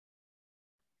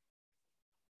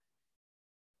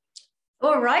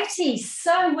Alrighty,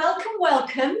 so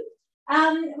welcome.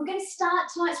 We're going to start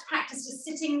tonight's practice just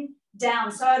sitting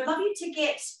down. So I'd love you to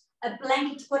get a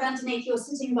blanket to put underneath your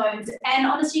sitting bones, and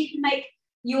honestly, you can make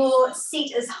your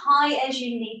seat as high as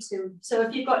you need to. So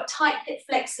if you've got tight hip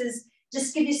flexors,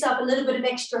 just give yourself a little bit of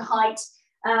extra height,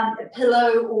 a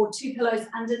pillow or two pillows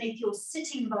underneath your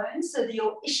sitting bones, so that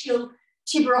your ischial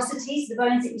tuberosities, the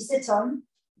bones that you sit on.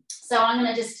 So I'm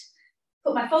going to just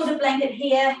put my folded blanket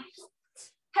here.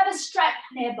 Have a strap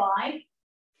nearby,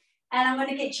 and I'm going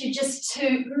to get you just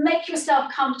to make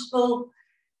yourself comfortable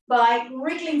by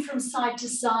wriggling from side to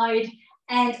side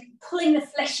and pulling the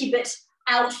fleshy bit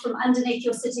out from underneath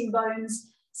your sitting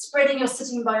bones, spreading your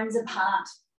sitting bones apart,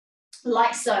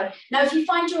 like so. Now, if you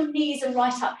find your knees are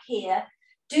right up here,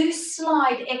 do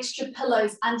slide extra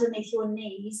pillows underneath your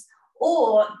knees,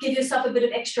 or give yourself a bit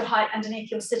of extra height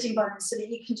underneath your sitting bones so that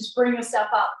you can just bring yourself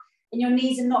up and your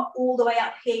knees are not all the way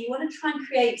up here. You want to try and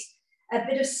create a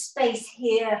bit of space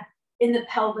here in the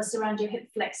pelvis around your hip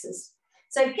flexors.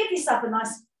 So give yourself a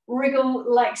nice wriggle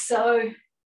like so.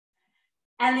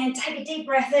 And then take a deep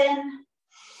breath in.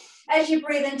 As you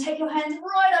breathe in, take your hands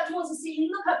right up towards the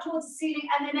ceiling, look up towards the ceiling,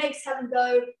 and then exhale and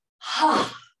go,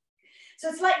 ha. So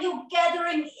it's like you're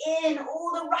gathering in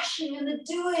all the rushing and the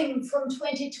doing from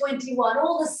 2021,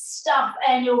 all the stuff,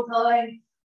 and you're going,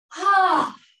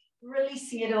 ha.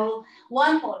 Releasing it all.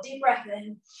 One more deep breath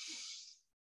in.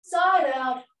 Side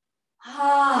out.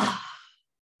 Ah,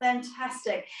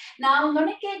 fantastic. Now I'm going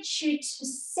to get you to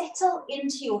settle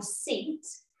into your seat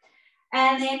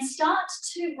and then start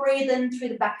to breathe in through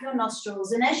the back of your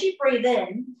nostrils. And as you breathe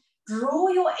in, draw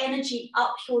your energy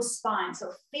up your spine. So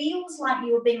it feels like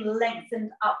you're being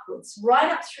lengthened upwards,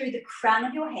 right up through the crown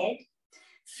of your head.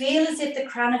 Feel as if the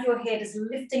crown of your head is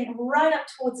lifting right up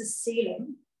towards the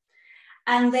ceiling.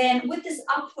 And then with this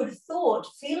upward thought,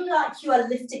 feel like you are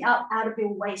lifting up out of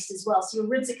your waist as well. So your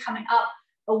ribs are coming up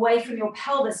away from your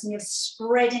pelvis and you're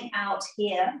spreading out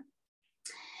here.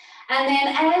 And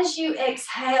then as you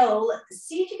exhale,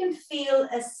 see if you can feel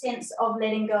a sense of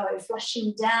letting go,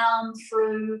 flushing down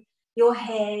through your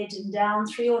head and down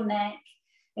through your neck,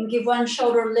 and give one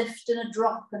shoulder a lift and a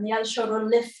drop and the other shoulder a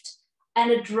lift and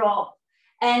a drop.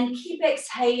 And keep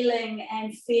exhaling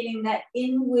and feeling that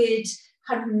inward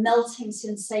kind of melting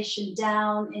sensation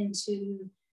down into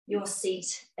your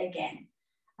seat again.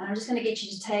 And I'm just going to get you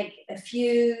to take a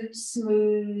few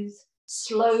smooth,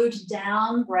 slowed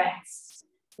down breaths,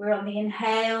 where on the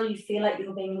inhale, you feel like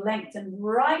you're being lengthened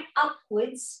right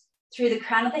upwards through the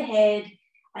crown of the head.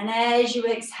 And as you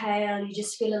exhale, you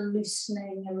just feel a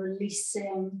loosening, a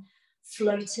releasing,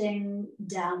 floating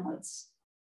downwards.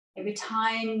 Every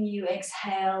time you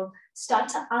exhale, start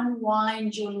to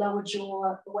unwind your lower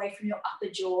jaw away from your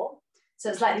upper jaw. So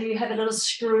it's like you have a little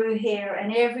screw here,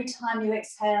 and every time you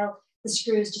exhale, the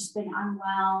screw is just being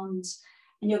unwound,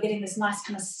 and you're getting this nice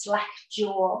kind of slack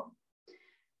jaw.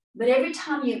 But every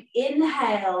time you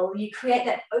inhale, you create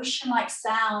that ocean-like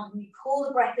sound, and you pull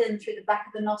the breath in through the back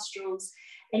of the nostrils,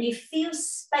 and you feel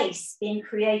space being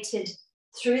created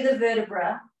through the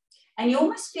vertebra. And you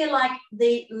almost feel like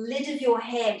the lid of your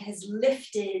head has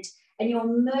lifted and you're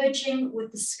merging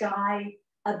with the sky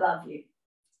above you.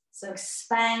 So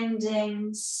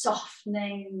expanding,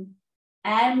 softening,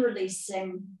 and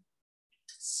releasing,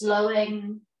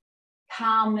 slowing,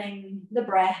 calming the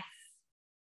breath,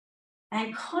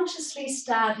 and consciously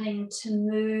starting to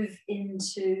move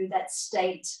into that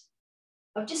state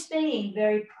of just being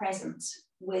very present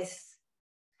with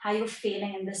how you're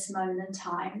feeling in this moment in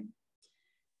time.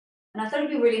 And I thought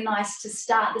it'd be really nice to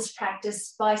start this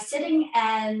practice by setting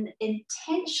an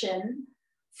intention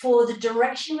for the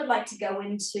direction we'd like to go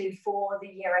into for the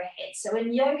year ahead. So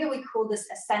in yoga, we call this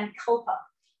a sankolpa.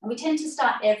 And we tend to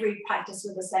start every practice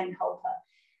with a sankolpa.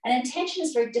 An intention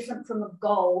is very different from a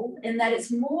goal in that it's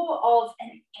more of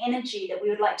an energy that we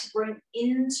would like to bring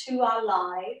into our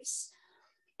lives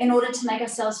in order to make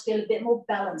ourselves feel a bit more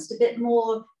balanced, a bit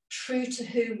more true to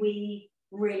who we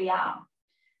really are.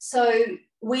 So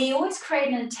we always create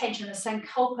an intention, a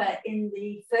sankolpa, in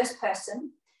the first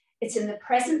person. It's in the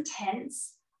present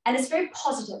tense, and it's very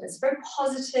positive. It's a very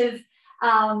positive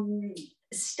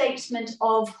statement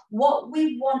of what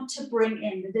we want to bring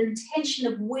in, the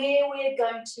intention of where we're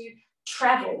going to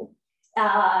travel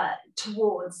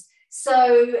towards.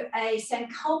 So a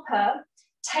sankolpa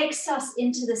takes us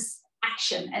into this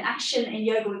action. And action in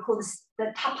yoga, we call this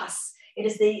the tapas. It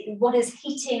is what is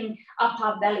heating up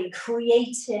our belly,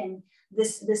 creating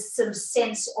this sort of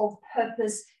sense of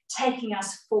purpose, taking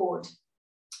us forward.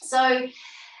 So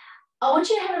I want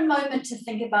you to have a moment to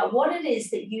think about what it is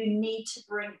that you need to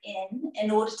bring in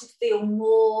order to feel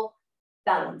more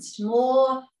balanced,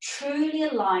 more truly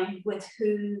aligned with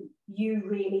who you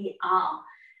really are.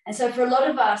 And so for a lot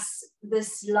of us,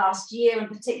 this last year in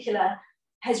particular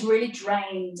has really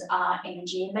drained our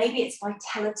energy, and maybe it's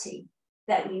vitality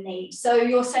that we need. So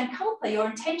your sankolpa, your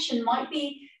intention might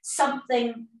be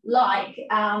something like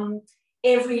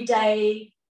every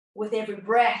day with every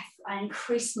breath, I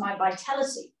increase my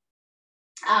vitality.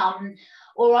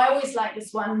 Or I always like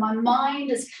this one, my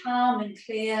mind is calm and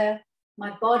clear,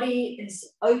 my body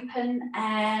is open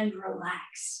and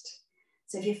relaxed.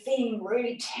 So if you're feeling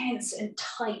really tense and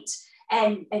tight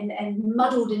and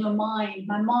muddled in your mind,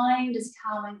 my mind is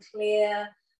calm and clear,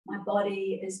 my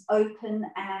body is open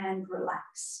and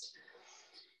relaxed.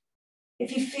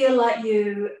 If you feel like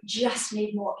you just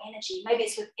need more energy, maybe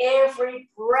it's with every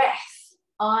breath,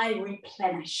 I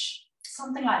replenish,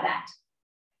 something like that.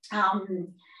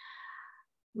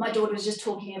 My daughter was just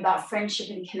talking about friendship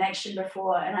and connection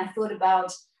before, and I thought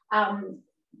about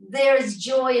there is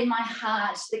joy in my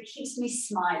heart that keeps me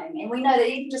smiling. And we know that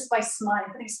even just by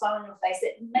smiling, putting a smile on your face,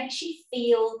 it makes you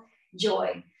feel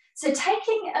joy. So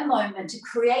taking a moment to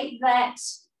create that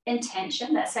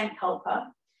intention, that sankolpa,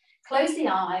 close the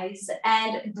eyes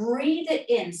and breathe it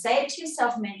in. Say it to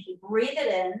yourself mentally, breathe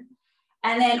it in.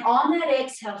 And then on that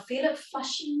exhale, feel it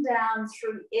flushing down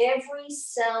through every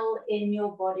cell in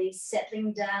your body,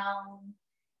 settling down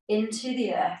into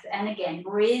the earth. And again,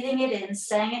 breathing it in,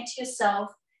 saying it to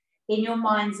yourself in your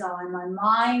mind's eye. My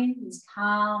mind is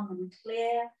calm and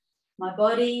clear. My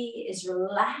body is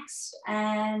relaxed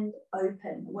and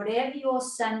open. Whatever your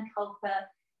sankolpa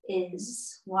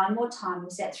is, one more time.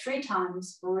 We say it 3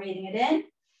 times, breathing it in.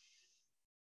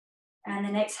 And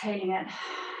then exhaling it.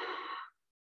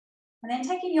 And then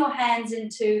taking your hands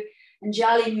into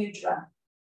Anjali Mudra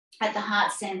at the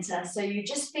heart center. So you're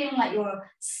just feeling like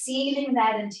you're sealing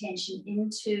that intention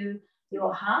into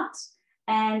your heart.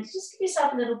 And just give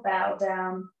yourself a little bow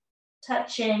down,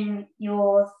 touching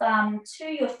your thumb to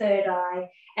your third eye.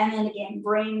 And then again,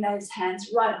 bring those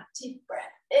hands right up. Deep breath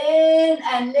in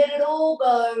and let it all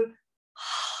go.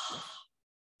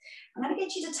 I'm going to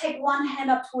get you to take one hand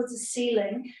up towards the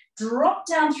ceiling, drop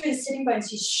down through the sitting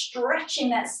bones, you're stretching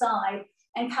that side,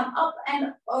 and come up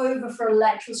and over for a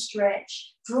lateral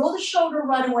stretch. Draw the shoulder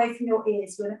right away from your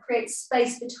ears. We're going to create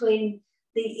space between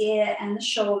the ear and the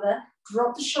shoulder.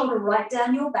 Drop the shoulder right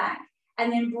down your back,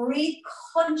 and then breathe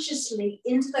consciously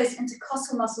into those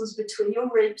intercostal muscles between your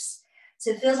ribs. So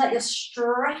it feels like you're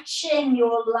stretching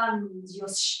your lungs, you're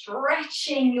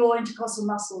stretching your intercostal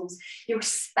muscles, you're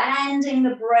expanding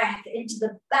the breath into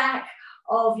the back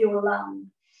of your lung.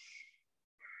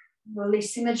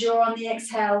 Releasing the jaw on the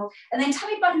exhale, and then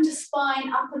tummy button to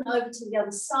spine, up and over to the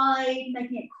other side,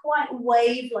 making it quite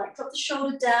wave-like. Drop the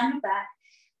shoulder down your back.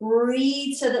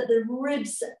 Breathe so that the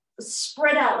ribs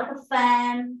spread out like a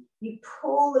fan. You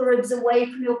pull the ribs away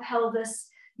from your pelvis.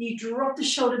 You drop the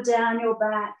shoulder down your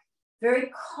back,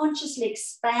 very consciously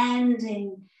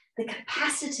expanding the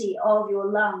capacity of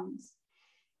your lungs.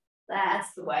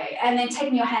 That's the way. And then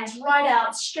taking your hands right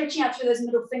out, stretching out through those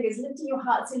middle fingers, lifting your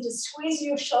heart center, squeezing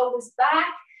your shoulders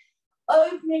back,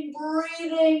 opening,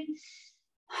 breathing.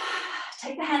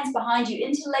 Take the hands behind you,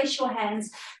 interlace your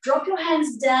hands, drop your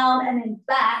hands down and then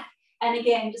back. And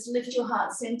again, just lift your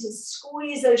heart center,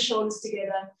 squeeze those shoulders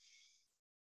together.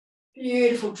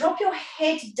 Beautiful. Drop your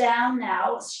head down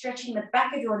now, stretching the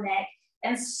back of your neck,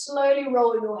 and slowly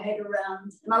roll your head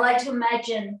around. And I like to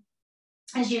imagine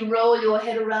as you roll your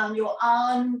head around, you're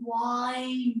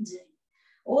unwinding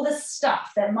all the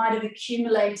stuff that might have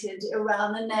accumulated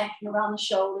around the neck and around the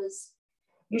shoulders.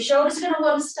 Your shoulders are going to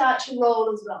want to start to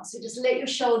roll as well. So just let your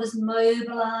shoulders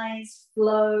mobilize,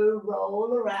 flow,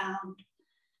 roll around.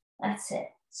 That's it.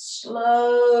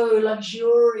 Slow,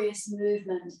 luxurious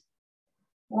movement.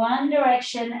 One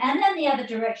direction and then the other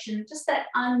direction, just that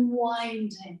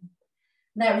unwinding,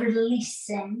 that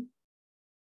releasing,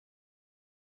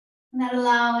 and that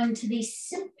allowing to be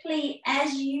simply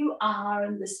as you are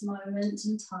in this moment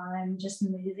in time, just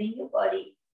moving your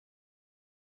body.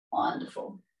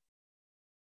 Wonderful.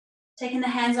 Taking the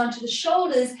hands onto the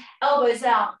shoulders, elbows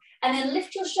out, and then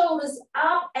lift your shoulders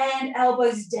up and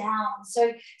elbows down.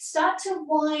 So start to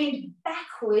wind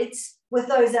backwards with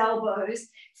those elbows.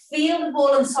 Feel the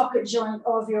ball and socket joint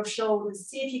of your shoulders.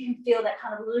 See if you can feel that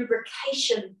kind of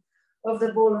lubrication of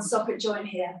the ball and socket joint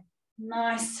here.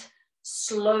 Nice,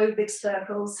 slow, big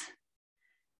circles.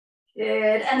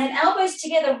 Good. And then elbows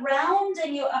together,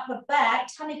 rounding your upper back,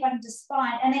 tummy button to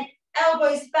spine, and then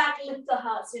elbows back, lift the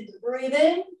heart center. Breathe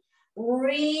in,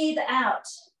 breathe out.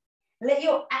 Let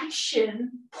your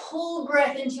action pull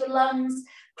breath into your lungs,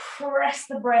 press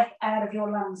the breath out of your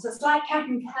lungs. So it's like cat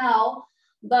and cow,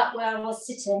 but where I was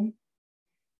sitting.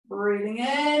 Breathing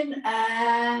in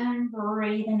and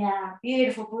breathing out.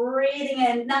 Beautiful, breathing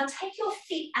in. Now take your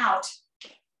feet out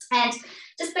and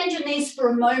just bend your knees for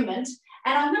a moment.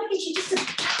 And I'm going to get you just a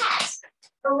pat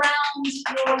around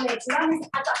your legs, around these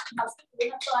adductor muscles, the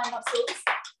inner thigh muscles,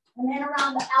 and then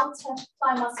around the outer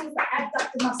thigh muscles, the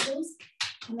adductor muscles,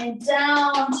 and then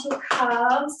down onto your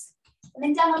calves, and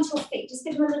then down onto your feet. Just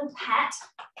give them a little pat.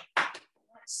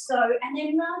 So, and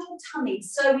then around your tummy.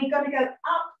 So we're going to go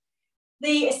up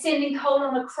the ascending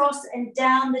colon, across, and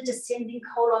down the descending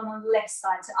colon on the left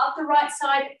side. So up the right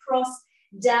side, across,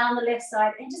 down the left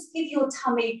side, and just give your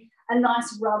tummy a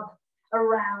nice rub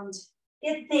around.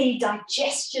 Get the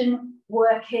digestion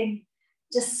working.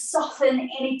 Just soften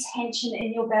any tension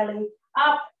in your belly.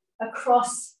 Up,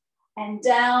 across, and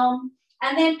down.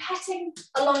 And then patting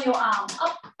along your arm.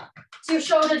 Up to your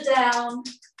shoulder, down.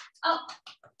 Up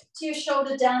to your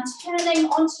shoulder, down. Turning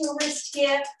onto your wrist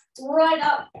here. Right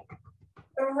up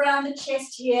around the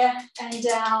chest here and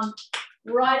down.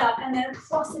 Right up. And then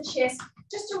across the chest.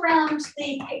 Just around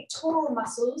the pectoral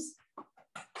muscles.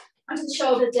 Onto the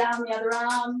shoulder, down the other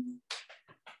arm.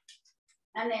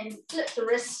 And then flip the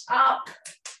wrist up,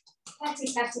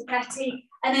 patty, patty, patty,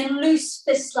 and then loose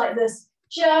fists like this,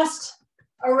 just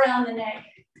around the neck.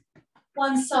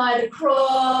 One side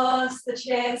across the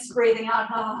chest, breathing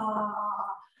out,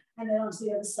 and then onto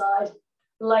the other side,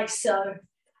 like so.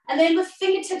 And then with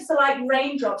fingertips are like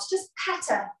raindrops, just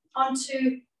patter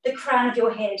onto the crown of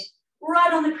your head,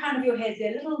 right on the crown of your head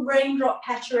there, little raindrop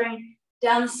pattering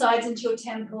down the sides into your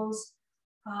temples,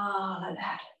 like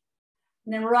that.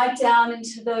 And then right down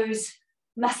into those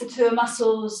masseter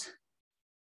muscles,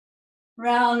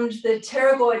 around the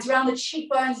pterygoids, around the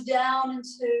cheekbones, down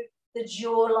into the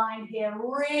jawline here.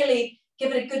 Really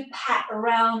give it a good pat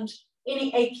around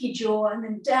any achy jaw, and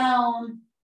then down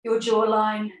your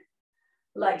jawline,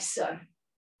 like so.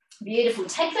 Beautiful.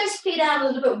 Take those feet out a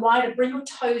little bit wider, bring your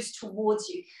toes towards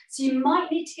you. So you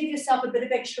might need to give yourself a bit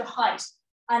of extra height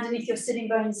underneath your sitting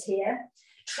bones here.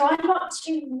 Try not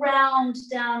to round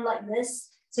down like this.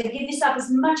 So give yourself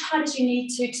as much height as you need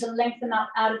to lengthen up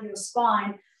out of your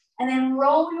spine. And then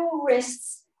roll your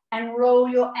wrists and roll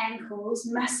your ankles.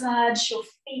 Massage your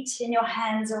feet in your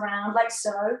hands around like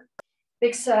so.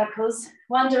 Big circles.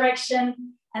 One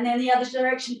direction and then the other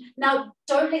direction. Now,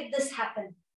 don't let this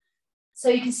happen. So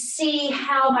you can see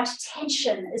how much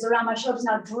tension is around my shoulders.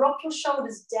 Now, drop your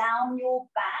shoulders down your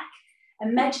back.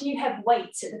 Imagine you have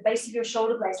weights at the base of your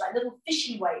shoulder blades, like little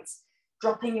fishing weights,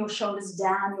 dropping your shoulders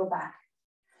down your back.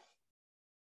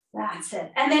 That's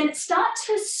it. And then start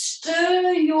to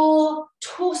stir your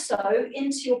torso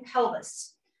into your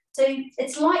pelvis. So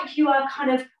it's like you are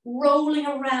kind of rolling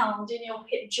around in your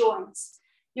hip joints.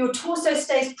 Your torso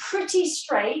stays pretty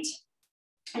straight,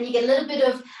 and you get a little bit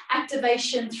of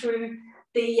activation through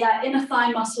the inner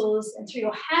thigh muscles and through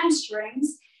your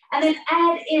hamstrings. And then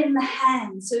add in the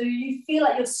hands. So you feel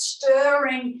like you're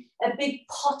stirring a big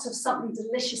pot of something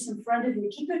delicious in front of you.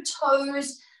 Keep your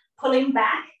toes pulling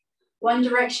back, one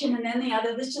direction and then the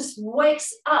other. This just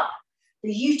wakes up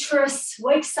the uterus,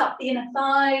 wakes up the inner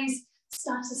thighs,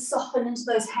 start to soften into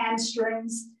those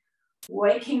hamstrings,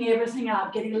 waking everything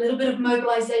up, getting a little bit of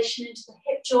mobilization into the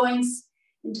hip joints,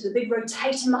 into the big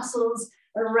rotator muscles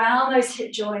around those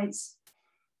hip joints.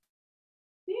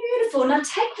 Beautiful. Now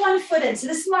take one foot in. So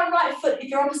this is my right foot. If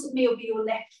you're opposite me, it'll be your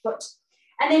left foot.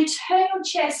 And then turn your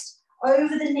chest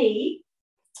over the knee.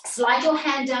 Slide your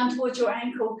hand down towards your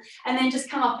ankle. And then just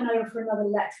come up and over for another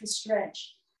lateral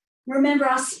stretch. Remember,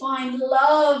 our spine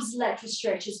loves lateral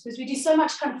stretches because we do so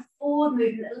much kind of forward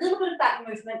movement, a little bit of back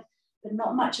movement, but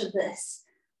not much of this.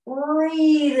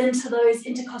 Breathe into those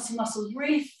intercostal muscles.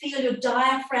 Really feel your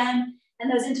diaphragm and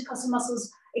those intercostal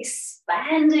muscles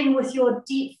expanding with your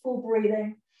deep, full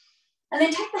breathing. And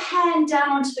then take the hand down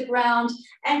onto the ground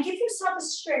and give yourself a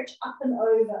stretch up and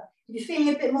over. If you're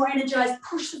feeling a bit more energized,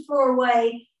 push the floor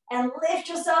away and lift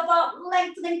yourself up,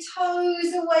 lengthening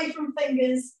toes away from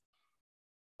fingers.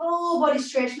 Full body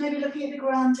stretch, maybe looking at the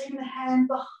ground, taking the hand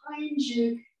behind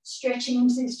you, stretching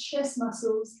into these chest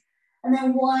muscles, and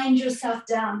then wind yourself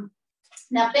down.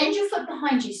 Now bend your foot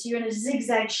behind you so you're in a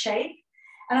zigzag shape.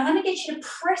 And I'm going to get you to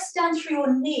press down through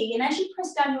your knee. And as you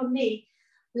press down your knee,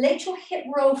 let your hip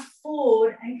roll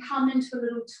forward and come into a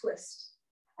little twist.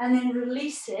 And then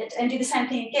release it and do the same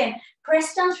thing again.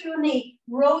 Press down through your knee,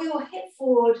 roll your hip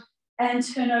forward and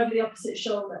turn over the opposite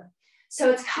shoulder. So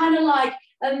it's kind of like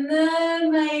a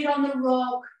mermaid on the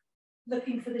rock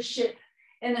looking for the ship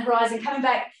in the horizon. Coming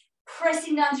back,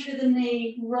 pressing down through the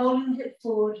knee, rolling the hip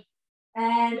forward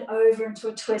and over into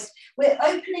a twist. We're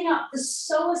opening up the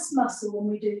psoas muscle when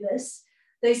we do this,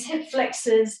 those hip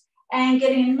flexors, and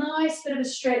getting a nice bit of a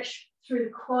stretch through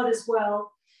the quad as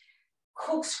well.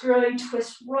 Corkscrew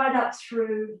twist right up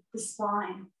through the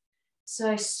spine.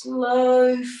 So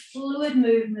slow, fluid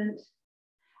movement,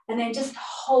 and then just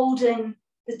holding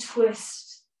the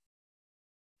twist.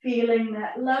 Feeling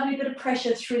that lovely bit of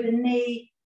pressure through the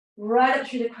knee, right up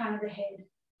through the crown of the head.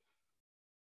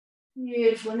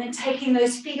 Beautiful. And then taking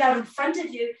those feet out in front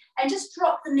of you and just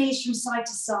drop the knees from side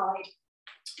to side.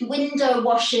 Window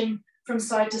washing from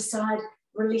side to side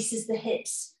releases the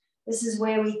hips. This is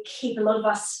where we keep a lot of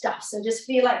our stuff. So just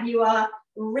feel like you are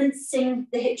rinsing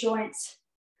the hip joints.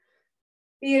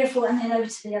 Beautiful. And then over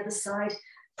to the other side.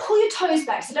 Pull your toes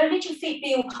back. So don't let your feet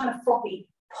be all kind of floppy.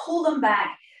 Pull them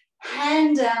back.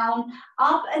 Hand down,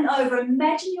 up and over.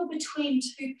 Imagine you're between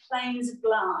two planes of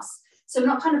glass. So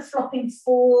not kind of flopping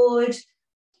forward.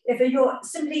 If you're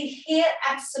simply here,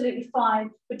 absolutely fine.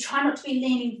 But try not to be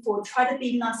leaning forward. Try to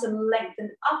be nice and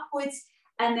lengthened upwards.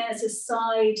 And then as a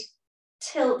side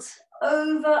tilt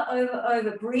over, over,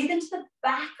 over. Breathe into the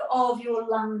back of your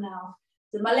lung now.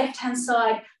 So my left-hand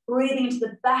side, breathing into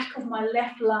the back of my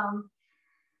left lung.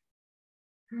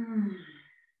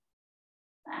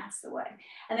 That's the way.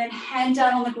 And then hand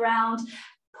down on the ground,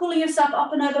 pulling yourself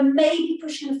up and over, maybe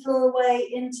pushing the floor away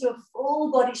into a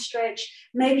full body stretch,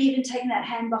 maybe even taking that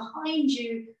hand behind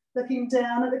you, looking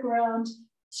down at the ground,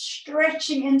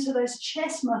 stretching into those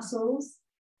chest muscles,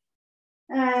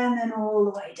 and then all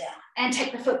the way down. And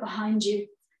take the foot behind you.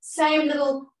 Same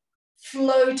little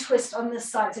flow twist on this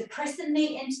side. So press the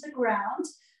knee into the ground,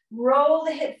 roll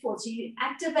the hip forward. So you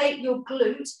activate your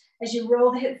glute as you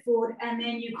roll the hip forward, and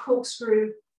then you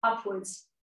corkscrew upwards.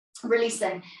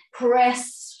 Releasing.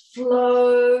 Press,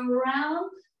 flow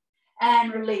round,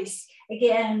 and release.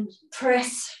 Again,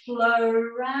 press, flow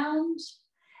round,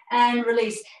 and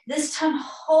release. This time,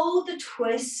 hold the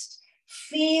twist.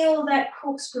 Feel that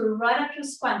corkscrew right up your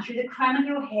spine, through the crown of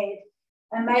your head.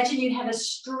 Imagine you have a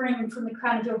string from the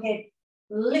crown of your head,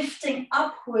 lifting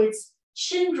upwards,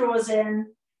 chin draws in,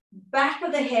 back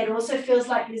of the head also feels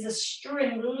like there's a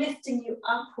string lifting you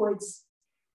upwards.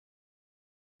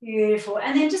 Beautiful.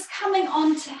 And then just coming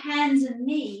onto hands and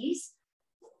knees,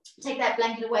 take that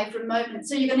blanket away for a moment.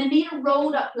 So you're going to need a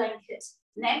rolled up blanket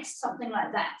next, something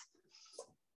like that.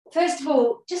 First of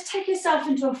all, just take yourself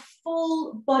into a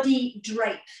full body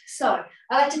drape. So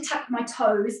I like to tuck my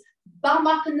toes, bum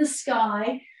up in the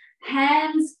sky,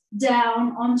 hands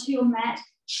down onto your mat,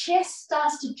 chest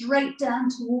starts to drape down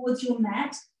towards your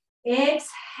mat.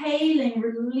 Exhaling,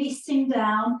 releasing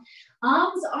down,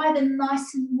 arms either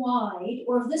nice and wide,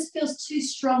 or if this feels too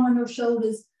strong on your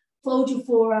shoulders, fold your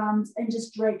forearms and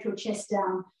just drape your chest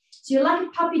down. So you're like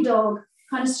a puppy dog,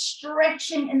 kind of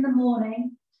stretching in the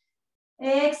morning.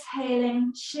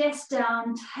 Exhaling, chest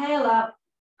down, tail up.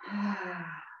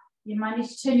 You might need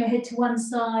to turn your head to one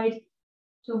side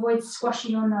to avoid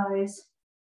squashing your nose.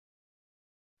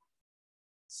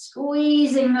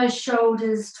 Squeezing those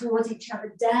shoulders towards each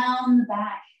other, down the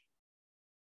back.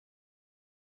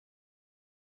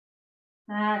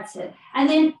 That's it. And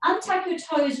then untuck your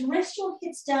toes, rest your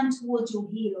hips down towards your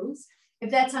heels.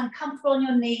 If that's uncomfortable on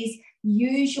your knees,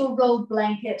 use your rolled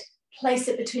blanket, place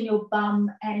it between your bum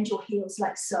and your heels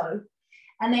like so.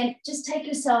 And then just take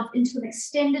yourself into an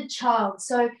extended child.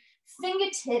 So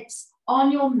fingertips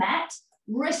on your mat,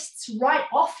 wrists right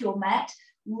off your mat,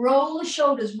 roll the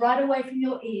shoulders right away from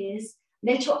your ears,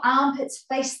 let your armpits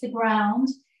face the ground,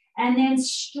 and then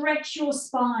stretch your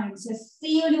spine. So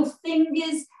feel your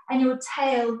fingers and your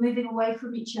tail moving away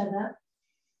from each other.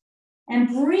 And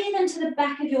breathe into the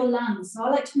back of your lungs. So I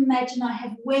like to imagine I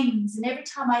have wings, and every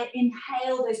time I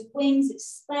inhale, those wings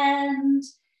expand.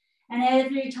 And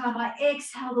every time I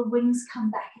exhale, the wings come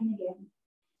back in again.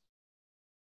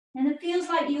 And it feels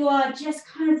like you are just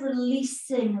kind of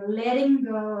releasing, letting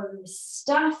go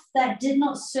stuff that did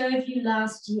not serve you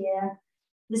last year.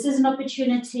 This is an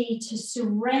opportunity to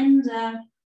surrender,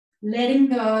 letting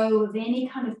go of any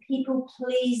kind of people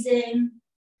pleasing,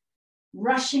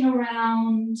 rushing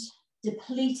around,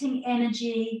 depleting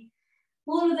energy,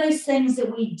 all of those things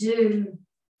that we do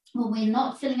when we're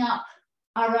not filling up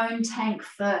our own tank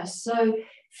first. So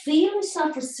feel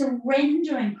yourself as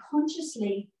surrendering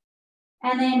consciously,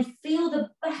 and then feel the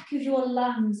back of your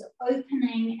lungs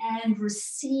opening and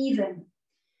receiving,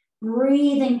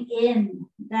 breathing in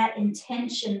that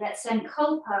intention, that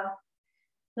sankolpa,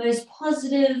 those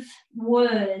positive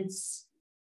words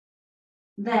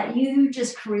that you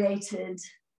just created,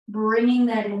 bringing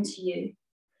that into you.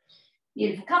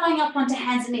 Beautiful. Coming up onto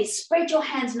hands and knees, spread your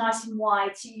hands nice and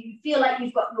wide so you feel like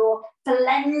you've got your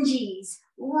phalanges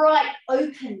right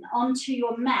open onto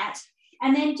your mat,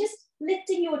 and then just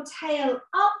lifting your tail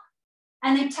up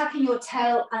and then tucking your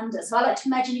tail under. So I like to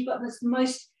imagine you've got this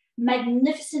most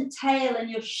magnificent tail and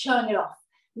you're showing it off,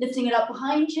 lifting it up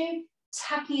behind you,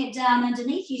 tucking it down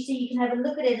underneath you so you can have a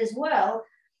look at it as well.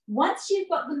 Once you've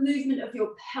got the movement of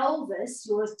your pelvis,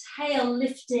 your tail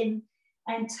lifting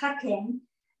and tucking,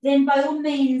 then by all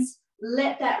means,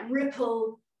 let that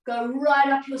ripple go right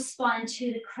up your spine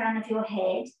to the crown of your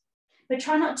head. But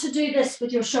try not to do this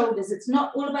with your shoulders. It's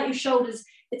not all about your shoulders,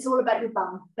 it's all about your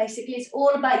bum. Basically, it's all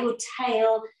about your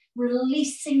tail,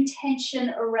 releasing tension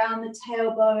around the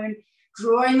tailbone,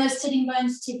 drawing those sitting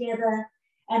bones together,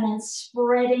 and then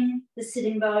spreading the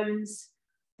sitting bones.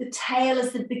 The tail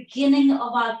is the beginning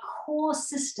of our core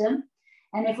system,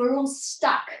 and if we're all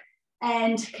stuck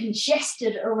and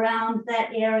congested around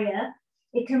that area,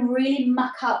 it can really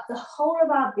muck up the whole of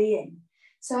our being.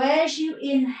 So as you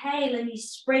inhale and you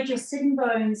spread your sitting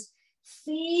bones,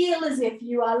 feel as if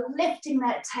you are lifting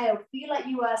that tail, feel like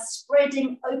you are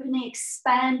spreading, opening,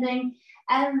 expanding,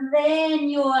 and then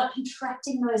you are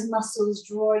contracting those muscles,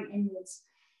 drawing inwards.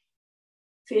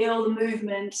 Feel the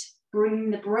movement, bringing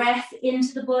the breath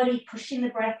into the body, pushing the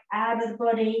breath out of the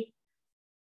body.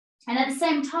 And at the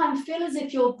same time, feel as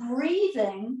if your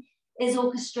breathing is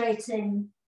orchestrating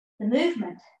the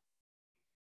movement.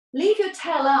 Leave your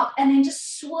tail up and then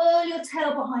just swirl your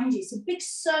tail behind you. So big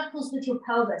circles with your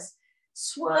pelvis.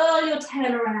 Swirl your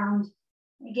tail around.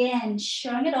 Again,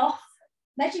 showing it off.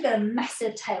 Imagine you've got a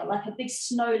massive tail, like a big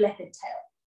snow leopard tail.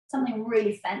 Something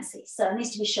really fancy. So it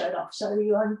needs to be showed off. So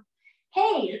you're on,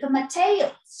 hey, look at my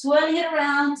tail. Swirling it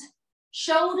around.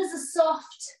 Shoulders are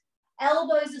soft.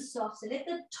 Elbows are soft. So let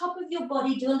the top of your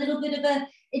body do a little bit of a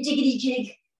jiggity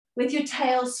jig with your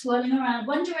tail swirling around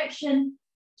one direction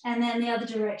and then the other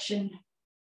direction.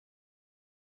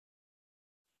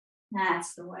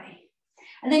 That's the way.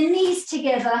 And then knees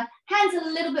together, hands a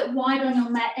little bit wide on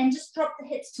your mat, and just drop the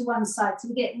hips to one side. So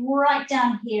we get right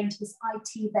down here into this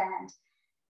IT band.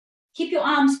 Keep your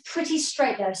arms pretty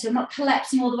straight though, so we're not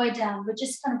collapsing all the way down. We're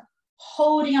just kind of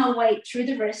holding our weight through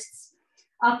the wrists,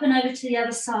 up and over to the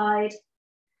other side.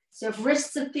 So if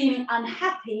wrists are feeling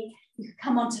unhappy, you can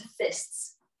come onto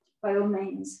fists by all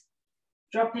means.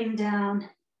 Dropping down,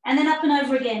 and then up and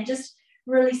over again. Just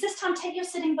release. This time, take your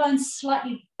sitting bones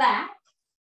slightly back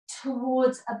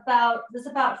towards there's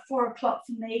about 4 o'clock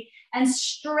for me, and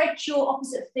stretch your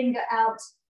opposite finger out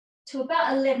to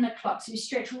about 11 o'clock. So you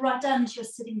stretch right down into your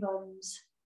sitting bones.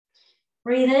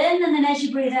 Breathe in, and then as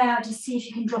you breathe out, just see if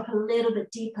you can drop a little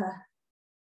bit deeper.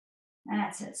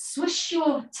 That's it. Swish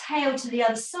your tail to the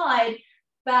other side,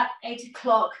 about 8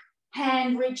 o'clock.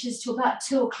 Hand reaches to about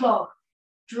 2 o'clock.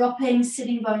 Dropping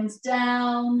sitting bones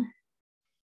down.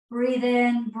 Breathe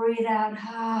in, breathe out.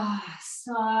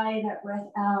 Sigh that breath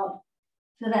out.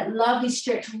 Feel that lovely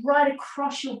stretch right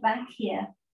across your back here.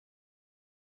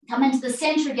 Come into the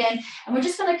center again, and we're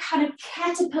just going to kind of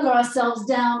caterpillar ourselves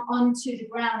down onto the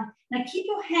ground. Now keep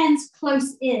your hands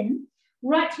close in,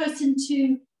 right close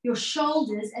into your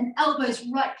shoulders, and elbows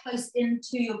right close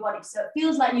into your body. So it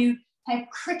feels like you have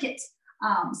cricket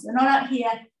arms. They're not out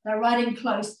here, they're right in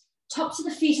close. Tops of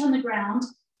the feet on the ground,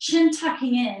 chin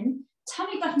tucking in,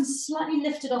 tummy button slightly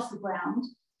lifted off the ground.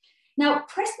 Now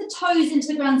press the toes into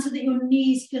the ground so that your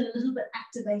knees feel a little bit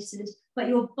activated, but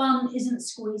your bum isn't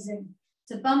squeezing.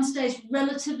 So bum stays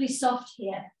relatively soft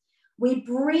here. We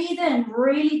breathe in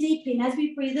really deeply, and as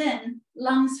we breathe in,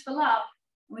 lungs fill up,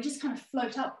 and we just kind of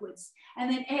float upwards. And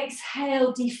then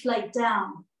exhale, deflate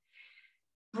down.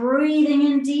 Breathing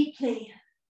in deeply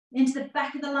into the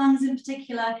back of the lungs in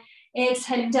particular,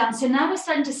 exhaling down. So now we're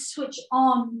starting to switch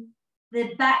on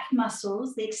the back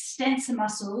muscles, the extensor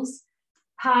muscles,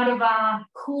 part of our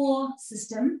core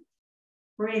system.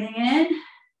 Breathing in,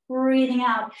 breathing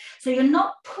out. So you're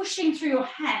not pushing through your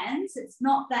hands, it's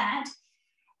not that.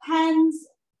 Hands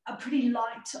are pretty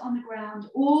light on the ground.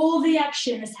 All the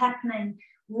action is happening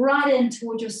right in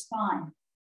towards your spine.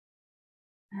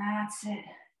 That's it.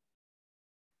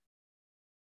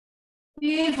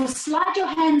 Beautiful. Slide your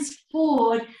hands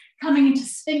forward, coming into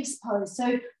Sphinx pose.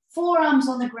 So forearms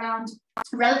on the ground,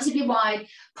 relatively wide.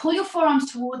 Pull your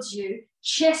forearms towards you.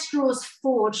 Chest draws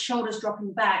forward, shoulders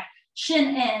dropping back.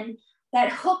 Chin in.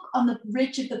 That hook on the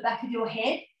ridge of the back of your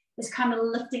head is kind of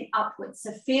lifting upwards.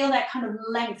 So feel that kind of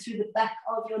length through the back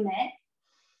of your neck.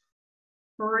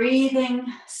 Breathing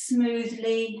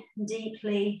smoothly,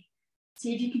 deeply.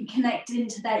 See if you can connect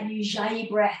into that ujjayi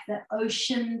breath, that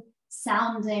ocean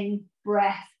sounding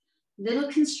breath. Little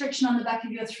constriction on the back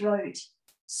of your throat.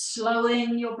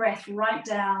 Slowing your breath right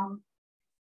down.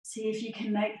 See if you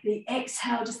can make the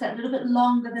exhale just that little bit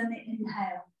longer than the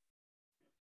inhale.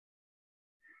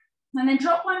 And then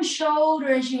drop one shoulder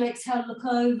as you exhale, look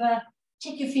over,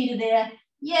 check your feet are there.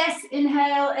 Yes,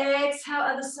 inhale, exhale,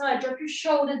 other side, drop your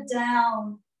shoulder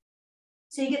down.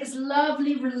 So you get this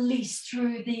lovely release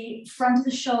through the front of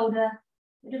the shoulder,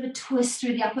 a bit of a twist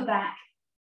through the upper back,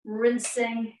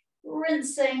 rinsing,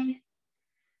 rinsing,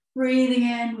 breathing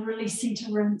in, releasing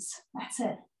to rinse. That's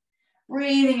it.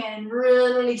 Breathing in,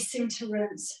 releasing to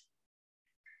rinse.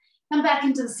 Come back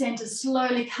into the center,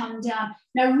 slowly come down.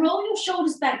 Now roll your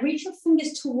shoulders back, reach your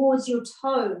fingers towards your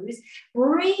toes.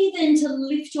 Breathe in to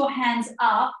lift your hands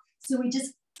up. So we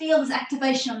just feel this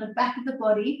activation on the back of the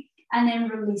body and then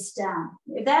release down.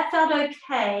 If that felt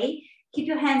okay, keep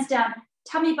your hands down,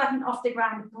 tummy button off the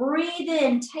ground. Breathe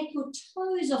in, take your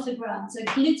toes off the ground. So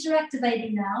glutes are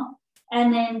activating now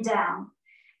and then down.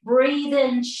 Breathe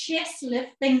in, chest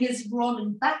lift, fingers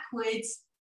rolling backwards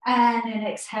and then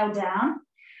exhale down.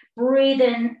 Breathe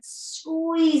in,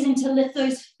 squeezing to lift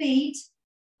those feet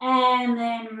and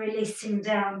then releasing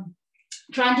down.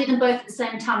 Try and do them both at the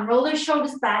same time. Roll those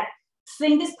shoulders back,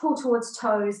 fingers pull towards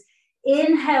toes.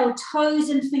 Inhale, toes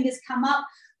and fingers come up,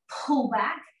 pull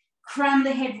back, crown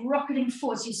the head rocketing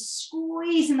forward. So you're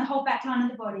squeezing the whole back line of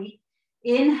the body.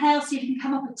 Inhale, so you can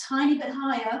come up a tiny bit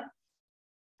higher.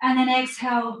 And then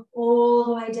exhale all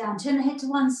the way down. Turn the head to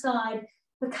one side,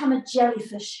 become a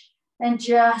jellyfish, and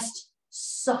just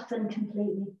soften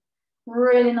completely.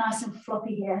 Really nice and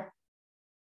floppy here.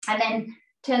 And then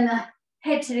turn the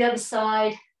head to the other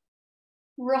side,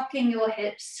 rocking your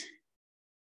hips.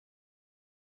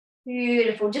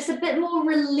 Beautiful. Just a bit more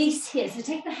release here. So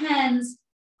take the hands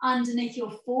underneath your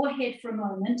forehead for a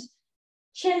moment.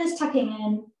 Chin is tucking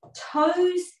in,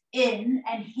 toes in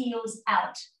and heels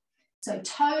out. So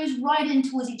toes right in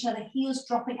towards each other, heels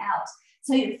dropping out.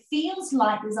 So it feels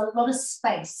like there's a lot of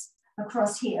space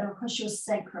across here, across your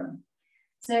sacrum.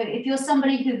 So if you're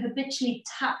somebody who habitually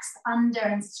tucks under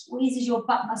and squeezes your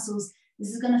butt muscles, this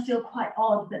is going to feel quite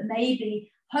odd, but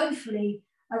maybe, hopefully,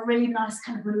 a really nice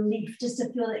kind of relief just to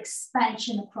feel the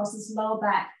expansion across this lower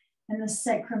back and the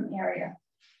sacrum area.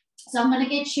 So I'm going to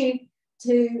get you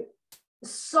to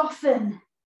soften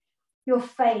your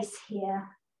face here.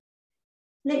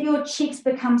 Let your cheeks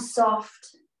become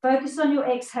soft. Focus on your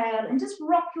exhale and just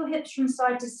rock your hips from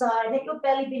side to side. Let your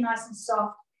belly be nice and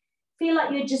soft. Feel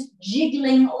like you're just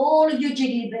jiggling all of your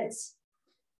jiggly bits.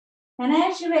 And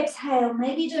as you exhale,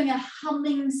 maybe doing a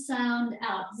humming sound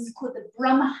out. This is called the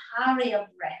Brahmaharya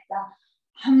breath. The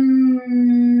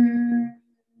hum,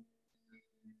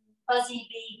 buzzy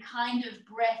bee kind of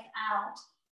breath out.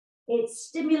 It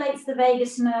stimulates the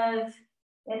vagus nerve.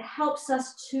 It helps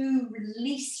us to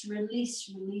release, release,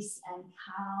 release, and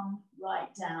calm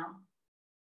right down.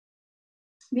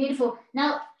 Beautiful.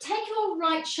 Now, take your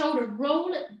right shoulder,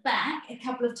 roll it back a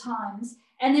couple of times,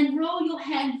 and then roll your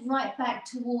hand right back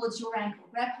towards your ankle.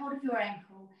 Grab hold of your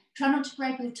ankle. Try not to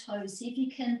grab your toes. See if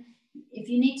you can, if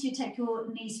you need to take your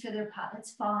knees further apart,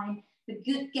 that's fine. But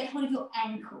good, get hold of your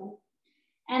ankle.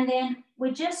 And then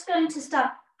we're just going to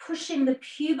start pushing the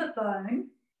pubic bone,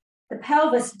 the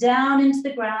pelvis down into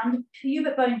the ground,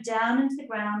 pubic bone down into the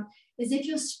ground, as if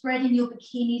you're spreading your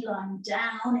bikini line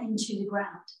down into the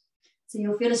ground. So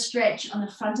you'll feel a stretch on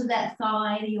the front of that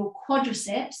thigh, your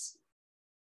quadriceps.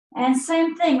 And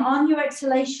same thing, on your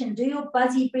exhalation, do your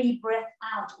buzzy bee breath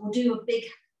out, or do a big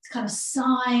kind of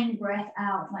sighing breath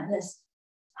out like this.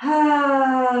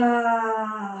 Ah.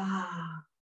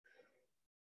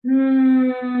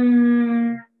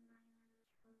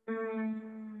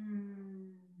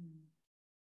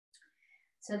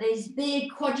 So these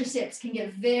big quadriceps can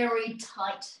get very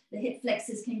tight. The hip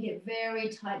flexors can get very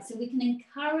tight. So we can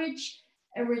encourage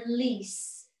a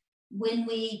release when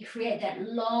we create that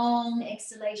long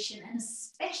exhalation, and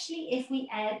especially if we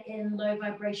add in low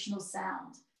vibrational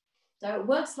sound. So it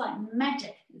works like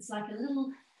magic. It's like a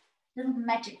little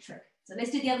magic trick. So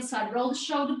let's do the other side. Roll the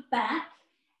shoulder back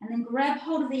and then grab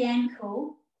hold of the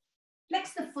ankle.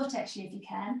 Flex the foot actually if you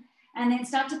can. And then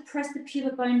start to press the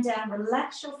pubic bone down.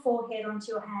 Relax your forehead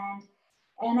onto your hand.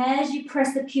 And as you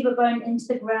press the pubic bone into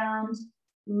the ground,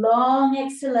 long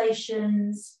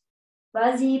exhalations,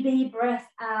 buzzy bee breath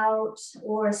out,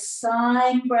 or a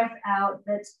sighing breath out.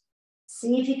 But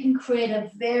see if you can create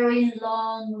a very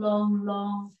long, long,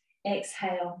 long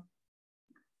exhale.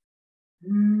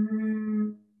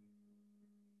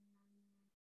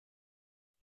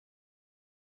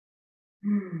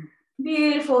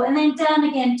 Beautiful. And then down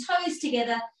again, toes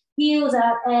together, heels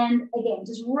out, and again,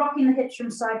 just rocking the hips from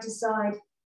side to side.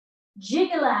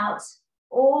 Jiggle out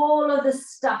all of the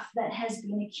stuff that has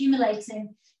been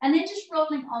accumulating, and then just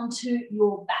rolling onto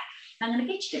your back. I'm going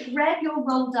to get you to grab your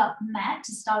rolled up mat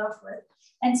to start off with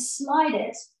and slide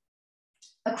it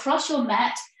across your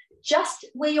mat, just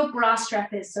where your bra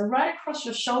strap is. So right across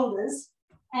your shoulders,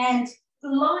 and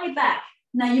lie back.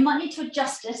 Now you might need to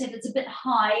adjust it. If it's a bit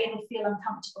high, it'll feel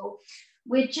uncomfortable.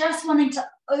 We're just wanting to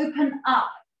open up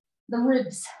the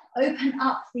ribs, open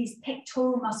up these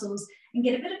pectoral muscles and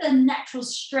get a bit of a natural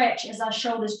stretch as our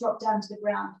shoulders drop down to the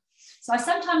ground. So I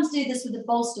sometimes do this with a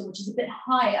bolster, which is a bit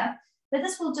higher, but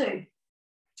this will do.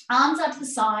 Arms out to the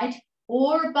side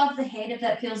or above the head if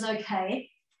that feels okay.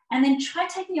 And then try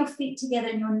taking your feet together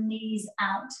and your knees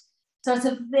out. So it's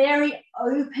a very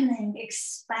opening,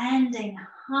 expanding,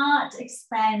 heart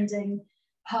expanding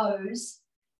pose.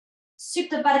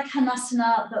 Supta Baddha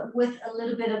Konasana, but with a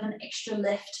little bit of an extra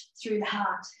lift through the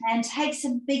heart. And take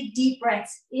some big deep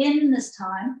breaths in this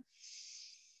time.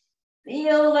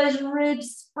 Feel those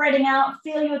ribs spreading out.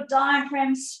 Feel your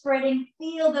diaphragm spreading.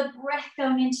 Feel the breath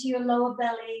going into your lower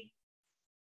belly.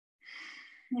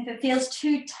 If it feels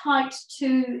too tight,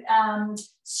 too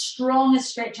strong a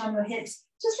stretch on your hips,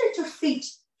 just let your feet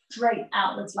drape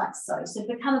outwards like so. So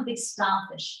become a big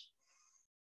starfish.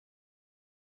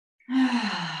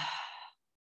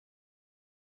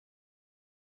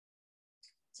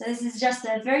 So this is just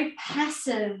a very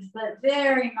passive, but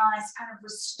very nice kind of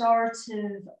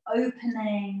restorative,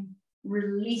 opening,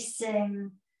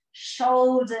 releasing,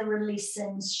 shoulder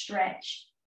releasing stretch.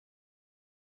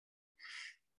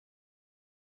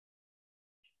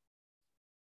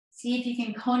 See if you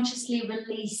can consciously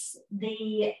release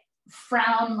the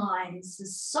frown lines, to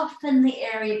soften the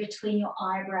area between your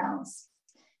eyebrows,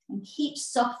 and keep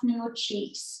softening your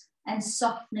cheeks and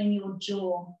softening your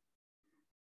jaw.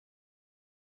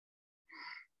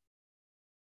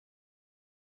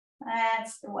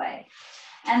 That's the way.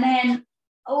 And then,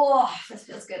 oh, this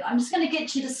feels good. I'm just going to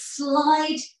get you to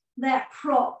slide that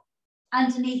prop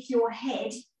underneath your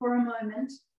head for a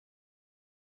moment.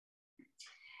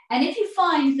 And if you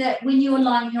find that when you're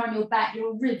lying here on your back,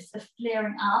 your ribs are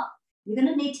flaring up, you're going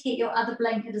to need to get your other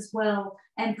blanket as well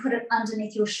and put it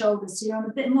underneath your shoulders. So you're on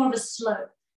a bit more of a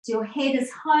slope. So your head is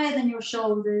higher than your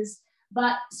shoulders,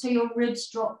 but so your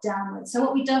ribs drop downwards. So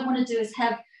what we don't want to do is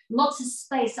have lots of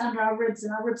space under our ribs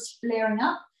and our ribs flaring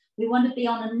up. We want to be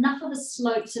on enough of a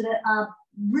slope so that our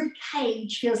rib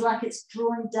cage feels like it's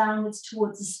drawing downwards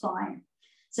towards the spine.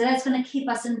 So that's going to keep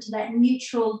us into that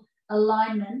neutral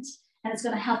alignment, and it's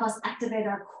going to help us activate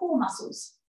our core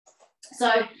muscles. So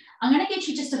I'm going to get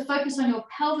you just to focus on your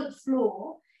pelvic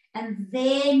floor and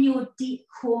then your deep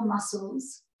core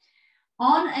muscles.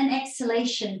 On an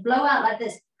exhalation, blow out like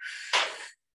this,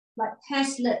 like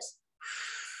pursed lips.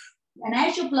 And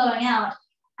as you're blowing out,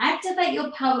 activate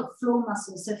your pelvic floor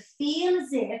muscles. So feel as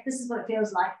if, this is what it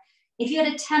feels like, if you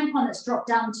had a tampon that's dropped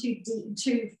down too deep,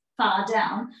 too far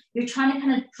down, you're trying to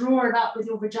kind of draw it up with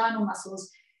your vaginal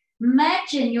muscles.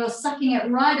 Imagine you're sucking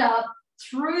it right up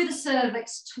through the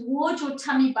cervix towards your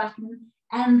tummy button,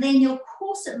 and then your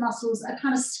corset muscles are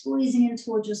kind of squeezing in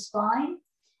towards your spine,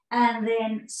 and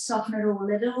then soften it all,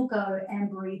 let it all go and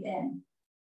breathe in.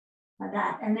 Like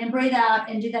that, and then breathe out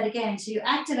and do that again. So you're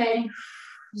activating,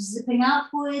 zipping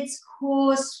upwards,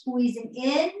 core squeezing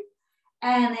in,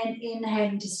 and then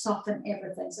inhaling to soften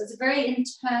everything. So it's a very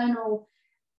internal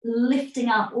lifting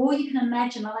up. Or you can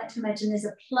imagine, I like to imagine there's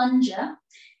a plunger,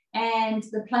 and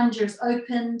the plunger is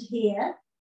opened here,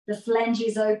 the flange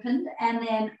is opened, and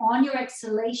then on your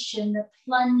exhalation, the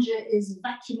plunger is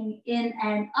vacuuming in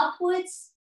and upwards,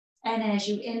 and as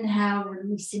you inhale,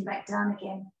 releasing back down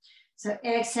again. So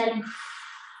exhaling,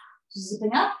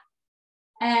 zipping up,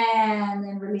 and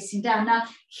then releasing down. Now,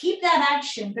 keep that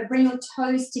action, but bring your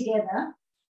toes together.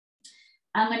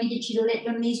 I'm going to get you to let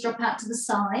your knees drop out to the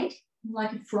side,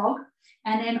 like a frog.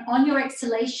 And then on your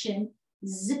exhalation,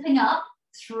 zipping up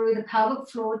through the pelvic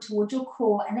floor towards your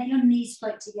core, and let your knees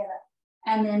float together,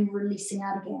 and then releasing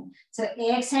out again. So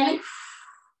exhaling,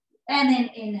 and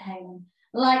then inhaling,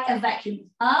 like a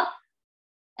vacuum, up,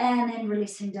 and then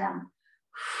releasing down.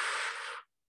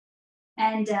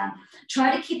 And down.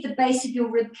 Try to keep the base of your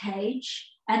rib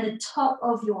cage and the top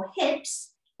of your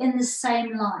hips in the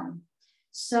same line.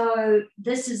 So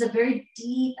this is a very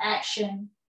deep action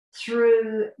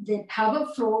through the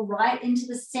pelvic floor, right into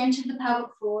the center of the pelvic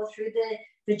floor, through the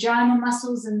vaginal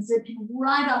muscles, and zipping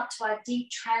right up to our deep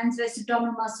transverse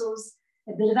abdominal muscles,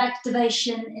 a bit of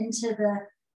activation into the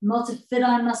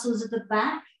multifidi muscles of the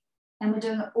back. And we're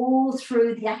doing it all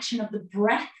through the action of the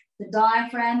breath, the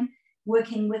diaphragm,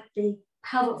 working with the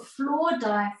pelvic floor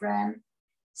diaphragm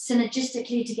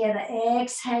synergistically together.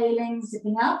 Exhaling,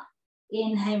 zipping up,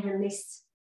 inhale, release,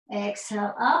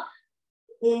 exhale up,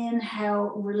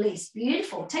 inhale, release.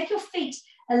 Beautiful. Take your feet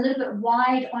a little bit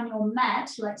wide on your mat,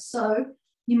 like so.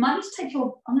 You might need to take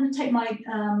your, I'm going to take my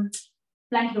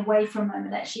blanket away for a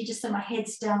moment, actually, just so my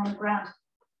head's down on the ground.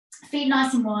 Feet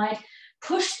nice and wide.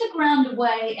 Push the ground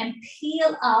away and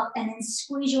peel up, and then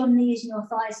squeeze your knees and your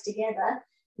thighs together.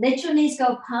 Let your knees go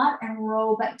apart and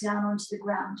roll back down onto the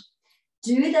ground.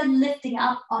 Do the lifting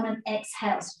up on an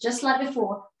exhale. So just like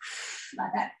before,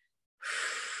 like that.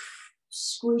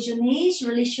 Squeeze your knees,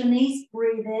 release your knees,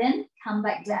 breathe in, come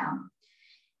back down.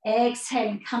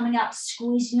 Exhaling, coming up,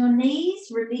 squeezing your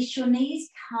knees, release your knees,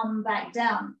 come back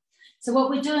down. So what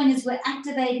we're doing is we're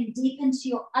activating deep into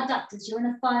your adductors, your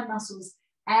inner thigh muscles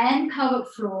and pelvic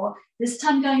floor, this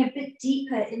time going a bit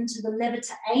deeper into the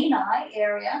levator-ani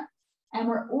area. And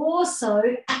we're also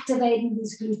activating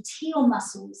these gluteal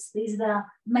muscles. These are the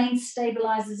main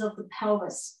stabilizers of the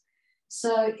pelvis.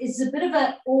 So it's a bit of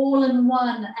an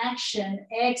all-in-one action.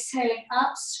 Exhaling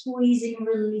up, squeezing,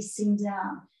 releasing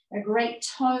down. A great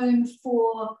tone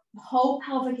for the whole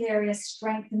pelvic area,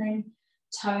 strengthening,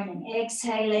 toning.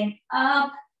 Exhaling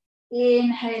up,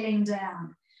 inhaling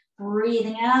down.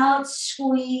 Breathing out,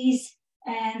 squeeze,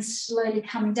 and slowly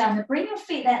coming down. Now bring your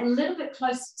feet that little bit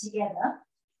closer together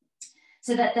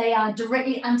so that they are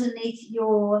directly underneath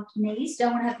your knees.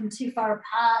 Don't want to have them too far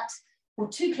apart or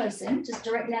too close in, just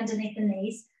directly underneath the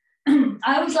knees.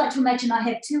 I always like to imagine I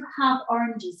have two half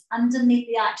oranges underneath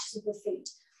the arches of the feet.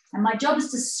 And my job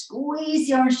is to squeeze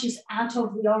the orange juice out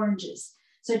of the oranges.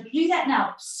 So do that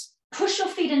now. Push your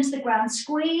feet into the ground,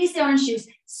 squeeze the orange juice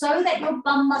so that your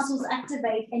bum muscles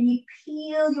activate and you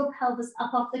peel your pelvis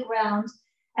up off the ground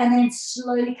and then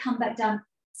slowly come back down.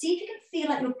 See if you can feel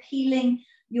like you're peeling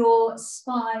your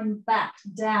spine back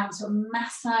down. So it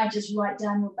massages right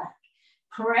down your back.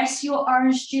 Press your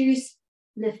orange juice,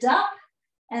 lift up,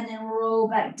 and then roll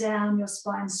back down your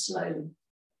spine slowly.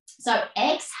 So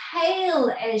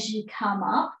exhale as you come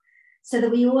up so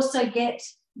that we also get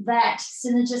that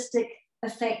synergistic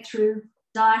effect through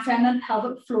diaphragm and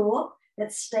pelvic floor that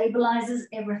stabilizes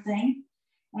everything.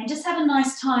 And just have a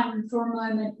nice time for a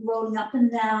moment rolling up and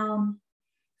down,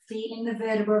 feeling the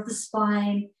vertebra of the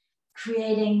spine,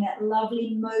 creating that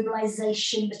lovely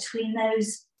mobilization between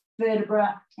those vertebrae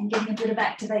and getting a bit of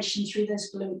activation through those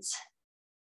glutes.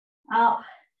 Up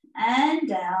and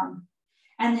down.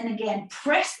 And then again,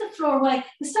 press the floor away.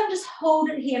 This time just hold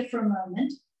it here for a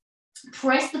moment.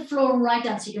 Press the floor right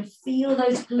down so you can feel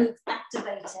those glutes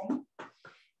activating.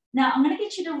 Now, I'm going to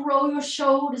get you to roll your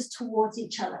shoulders towards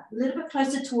each other, a little bit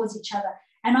closer towards each other,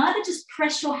 and either just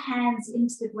press your hands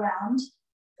into the ground,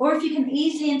 or if you can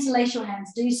easily interlace your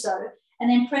hands, do so, and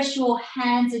then press your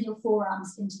hands and your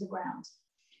forearms into the ground.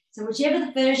 So whichever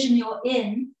the version you're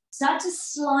in, start to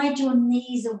slide your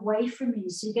knees away from you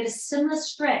so you get a similar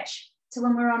stretch to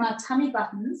when we're on our tummy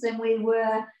buttons and we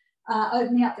were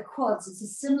opening up the quads. It's a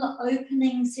similar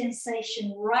opening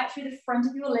sensation right through the front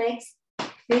of your legs.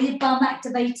 Feel your bum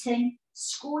activating,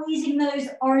 squeezing those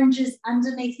oranges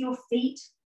underneath your feet.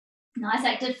 Nice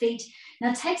active feet.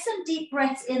 Now take some deep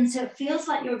breaths in so it feels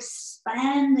like you're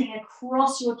expanding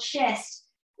across your chest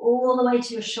all the way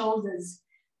to your shoulders.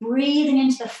 Breathing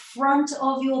into the front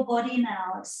of your body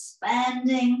now,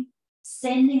 expanding,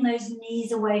 sending those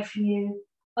knees away from you,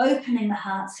 opening the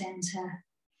heart center.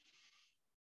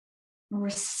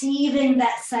 Receiving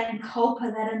that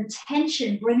sankolpa, that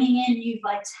intention, bringing in new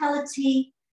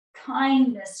vitality,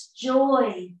 kindness,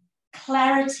 joy,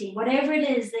 clarity, whatever it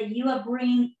is that you are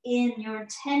bringing in, your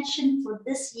intention for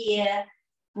this year,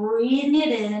 breathing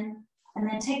it in, and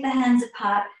then take the hands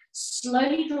apart,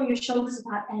 slowly draw your shoulders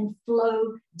apart and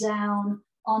flow down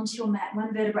onto your mat,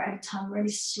 one vertebra at a time, really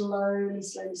slowly,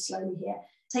 slowly, slowly here.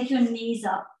 Take your knees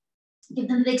up. Give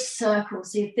them a big circle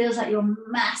so it feels like you're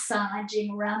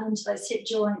massaging around into those hip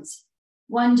joints.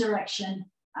 One direction,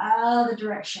 other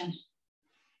direction.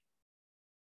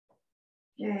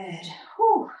 Good.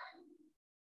 Whew.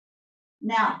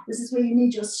 Now, this is where you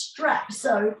need your strap.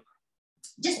 So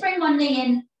just bring one knee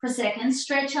in for a second,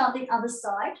 stretch out the other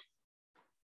side.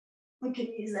 We can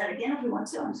use that again if we want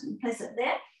to. I'm just going to place it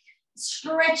there.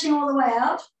 Stretching all the way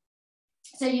out.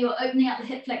 So you're opening up the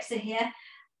hip flexor here.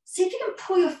 See if you can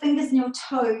pull your fingers and your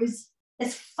toes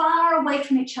as far away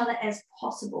from each other as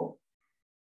possible.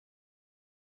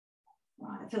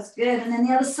 Right, that feels good. And then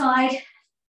the other side.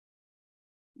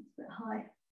 A bit high.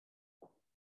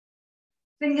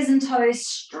 Fingers and toes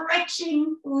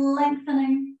stretching,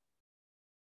 lengthening.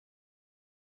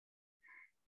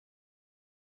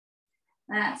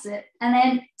 That's it. And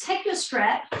then take your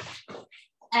strap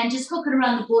and just hook it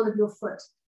around the ball of your foot.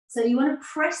 So you want to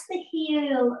press the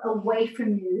heel away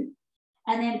from you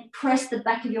and then press the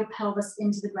back of your pelvis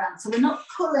into the ground. So we're not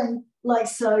pulling like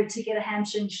so to get a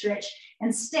hamstring stretch.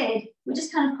 Instead, we're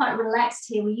just kind of quite relaxed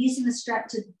here. We're using the strap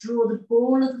to draw the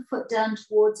ball of the foot down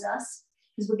towards us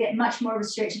because we'll get much more of a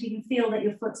stretch. If you can feel that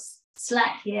your foot's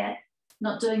slack here,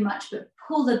 not doing much, but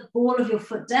pull the ball of your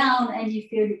foot down and you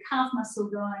feel your calf muscle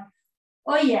going,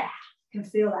 oh yeah, Can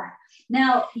feel that.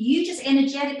 Now, you just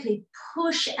energetically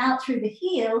push out through the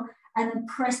heel and then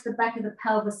press the back of the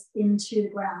pelvis into the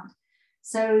ground.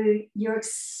 So you're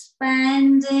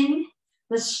expanding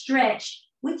the stretch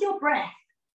with your breath,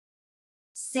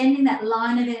 sending that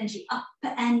line of energy up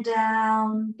and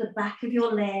down the back of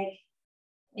your leg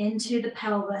into the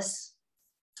pelvis.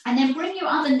 And then bring your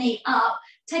other knee up,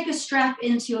 take a strap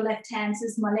into your left hand, this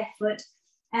is my left foot,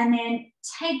 and then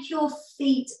take your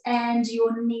feet and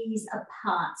your knees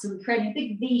apart. So we're creating a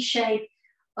big V shape,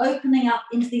 opening up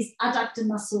into these adductor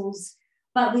muscles,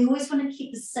 but we always want to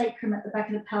keep the sacrum at the back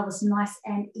of the pelvis nice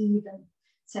and even.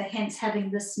 So hence having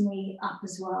this knee up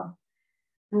as well.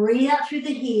 Breathe out through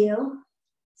the heel,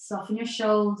 soften your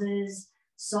shoulders,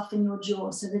 soften your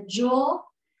jaw. So the jaw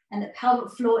and the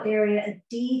pelvic floor area are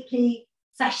deeply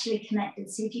fascially connected.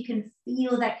 See if you can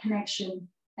feel that connection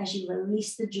as you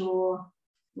release the jaw,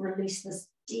 release this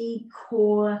deep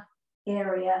core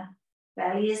area.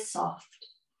 Belly is soft.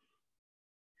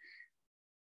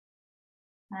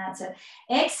 That's it.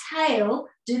 Exhale,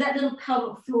 do that little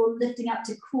pelvic floor lifting up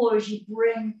to core as you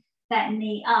bring that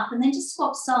knee up, and then just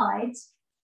swap sides,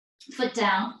 foot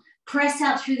down, press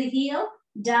out through the heel,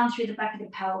 down through the back of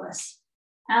the pelvis,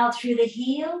 out through the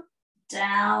heel,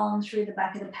 down through the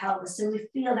back of the pelvis. So we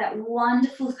feel that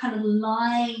wonderful kind of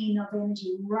line of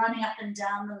energy running up and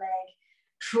down the leg.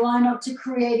 Try not to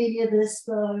create any of this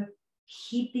though.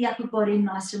 Keep the upper body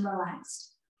nice and relaxed.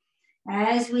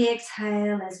 As we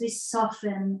exhale, as we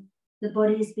soften, the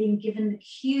body is being given the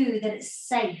cue that it's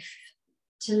safe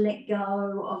to let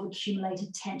go of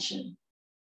accumulated tension.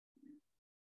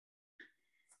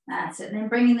 That's it. And then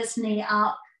bringing this knee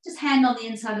up, just hand on the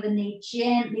inside of the knee,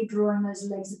 gently drawing those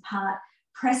legs apart.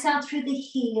 Press out through the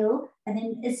heel, and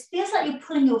then it feels like you're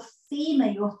pulling your femur,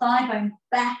 your thigh bone,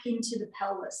 back into the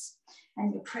pelvis.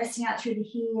 And you're pressing out through the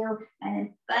heel, and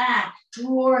then back,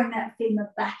 drawing that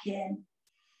femur back in.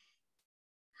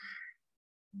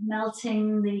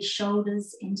 Melting the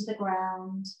shoulders into the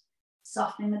ground,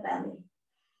 softening the belly.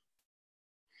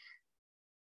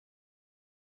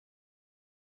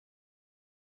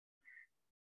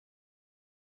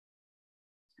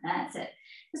 That's it.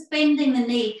 Just bending the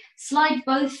knee. Slide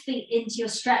both feet into your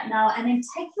strap now, and then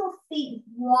take your feet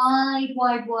wide,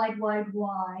 wide, wide, wide,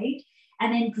 wide,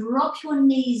 and then drop your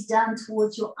knees down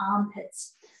towards your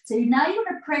armpits. So now you want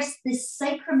to press this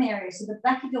sacrum area, so the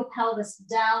back of your pelvis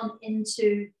down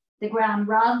into the ground,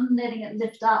 rather than letting it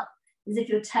lift up as if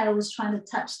your tail was trying to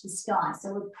touch the sky.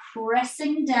 So we're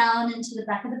pressing down into the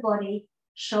back of the body,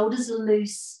 shoulders are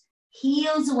loose,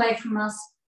 heels away from us,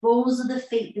 balls of the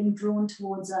feet being drawn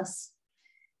towards us.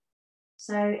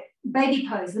 So baby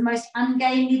pose, the most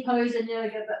ungainly pose in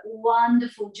yoga, but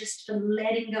wonderful just for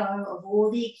letting go of all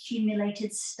the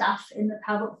accumulated stuff in the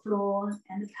pelvic floor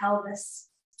and the pelvis.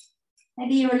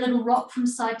 Maybe you're a little rock from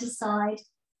side to side.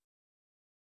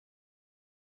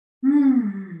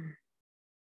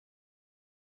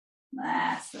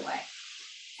 That's the way.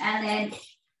 And then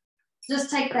just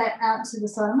take that out to the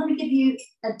side. I'm going to give you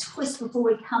a twist before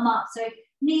we come up. So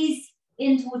knees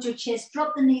in towards your chest,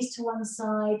 drop the knees to one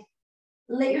side,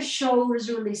 let your shoulders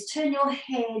release, turn your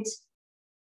head,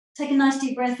 take a nice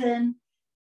deep breath in,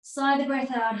 sigh the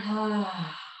breath out,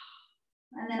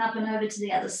 and then up and over to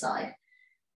the other side.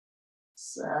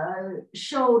 So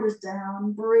shoulders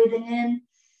down, breathing in,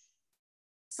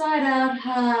 side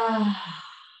out,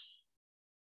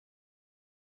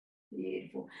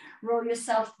 beautiful. Roll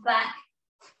yourself back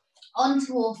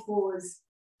onto all fours,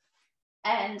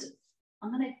 and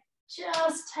I'm going to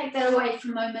just take that away for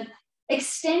a moment.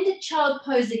 Extended child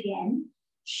pose again,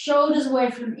 shoulders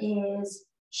away from ears,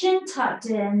 chin tucked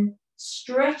in,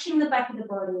 stretching the back of the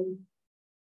body,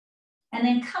 and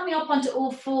then coming up onto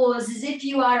all fours as if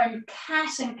you are in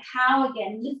cat and cow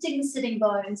again, lifting the sitting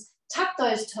bones, tuck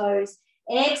those toes,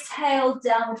 exhale,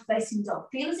 downward facing dog.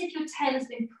 Feel as if your tail has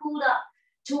been pulled up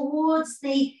towards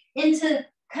the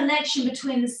interconnection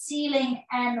between the ceiling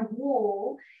and the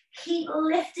wall. Keep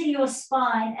lifting your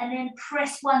spine and then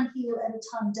press one heel at a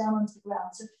time down onto the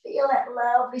ground. So feel that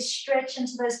lovely stretch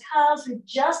into those calves. We've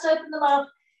just opened them up.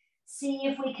 See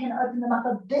if we can open them up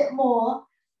a bit more.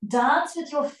 Dance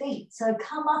with your feet. So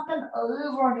come up and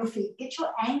over on your feet. Get your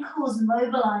ankles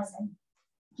mobilizing.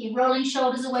 Keep rolling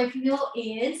shoulders away from your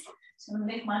ears. So I'm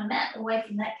going to move my mat away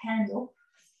from that candle.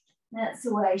 That's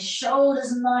the way.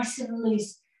 Shoulders nice and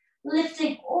loose.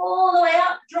 Lifting all the way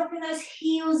up, dropping those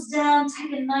heels down,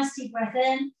 take a nice deep breath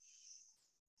in,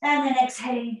 and then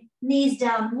exhaling, knees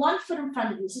down, one foot in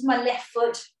front of you. This is my left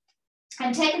foot.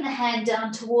 I'm taking the hand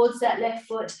down towards that left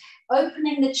foot,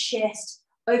 opening the chest,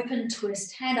 open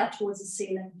twist, hand up towards the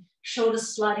ceiling,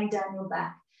 shoulders sliding down your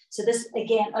back. So this,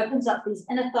 again, opens up these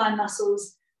inner thigh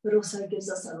muscles, but also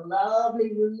gives us a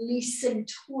lovely releasing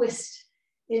twist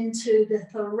into the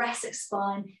thoracic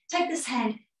spine. Take this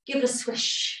hand, give it a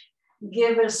swish,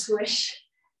 give it a swish,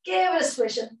 give it a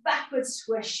swish, a backward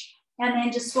swish, and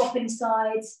then just swapping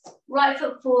sides. Right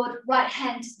foot forward, right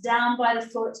hand down by the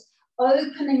foot,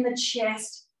 opening the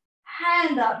chest,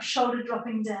 hand up, shoulder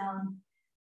dropping down,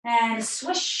 and a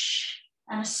swish,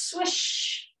 and a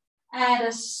swish, and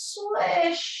a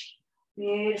swish.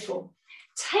 Beautiful.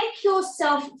 Take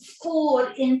yourself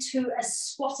forward into a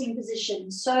squatting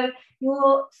position. So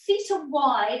your feet are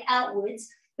wide outwards,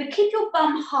 but keep your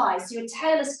bum high, so your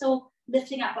tail is still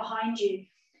lifting up behind you.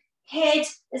 Head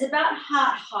is about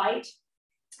heart height,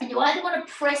 and you either want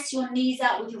to press your knees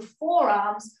out with your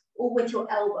forearms or with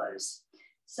your elbows.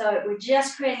 So we're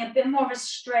just creating a bit more of a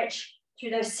stretch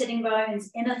through those sitting bones,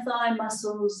 inner thigh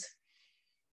muscles.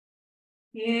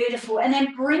 Beautiful. And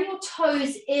then bring your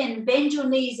toes in, bend your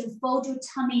knees and fold your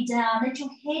tummy down. Let your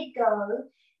head go.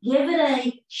 Give it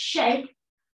a shake.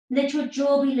 Let your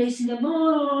jaw be loose and go.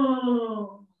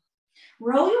 Moo.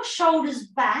 Roll your shoulders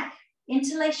back.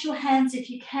 Interlace your hands if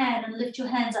you can and lift your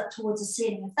hands up towards the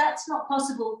ceiling. If that's not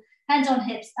possible, hands on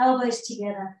hips, elbows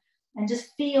together, and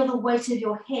just feel the weight of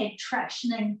your head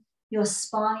tractioning your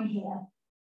spine here.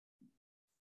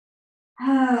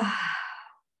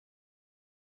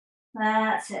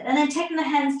 That's it. And then taking the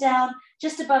hands down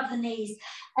just above the knees.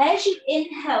 As you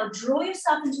inhale, draw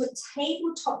yourself into a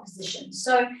tabletop position.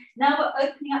 So now we're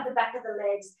opening up the back of the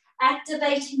legs,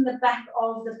 activating the back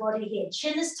of the body here.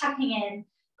 Chin is tucking in,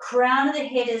 crown of the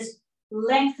head is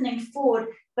lengthening forward,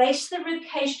 base of the rib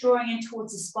cage drawing in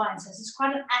towards the spine. So this is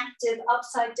quite an active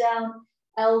upside down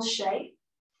L shape.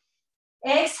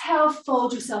 Exhale,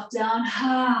 fold yourself down,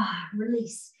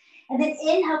 release. And then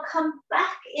inhale, come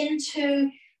back into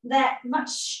that much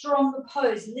stronger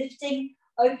pose, lifting,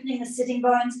 opening the sitting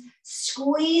bones,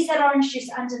 squeeze that orange juice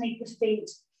underneath the feet,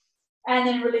 and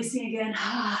then releasing again.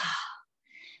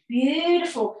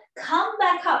 Beautiful. Come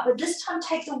back up, but this time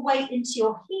take the weight into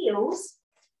your heels,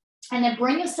 and then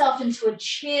bring yourself into a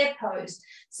chair pose.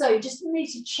 So you just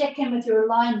need to check in with your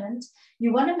alignment.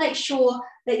 You want to make sure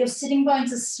that your sitting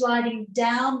bones are sliding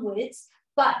downwards,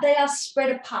 but they are spread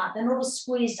apart. They're not all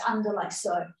squeezed under like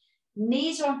so.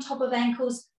 Knees are on top of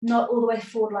ankles, not all the way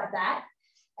forward like that.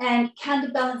 And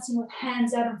counterbalancing with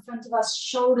hands out in front of us,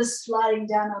 shoulders sliding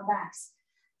down our backs.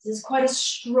 This is quite a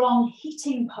strong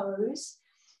heating pose.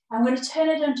 I'm going to turn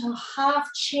it into a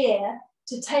half chair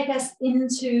to take us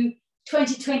into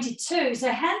 2022. So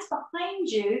hands behind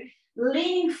you,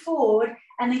 leaning forward,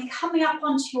 and then coming up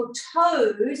onto your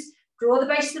toes. Draw the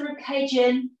base of the ribcage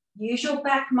in, use your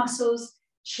back muscles,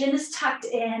 chin is tucked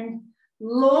in,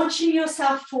 launching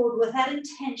yourself forward with that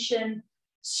intention.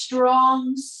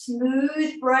 Strong,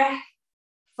 smooth breath,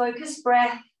 focused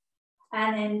breath,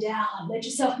 and then down. Let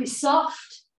yourself be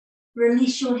soft.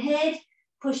 Release your head,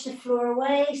 push the floor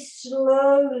away,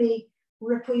 slowly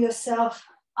ripple yourself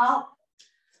up.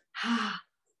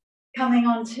 Coming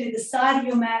onto the side of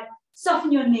your mat,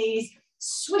 soften your knees,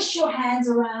 swish your hands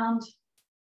around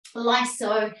like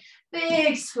so.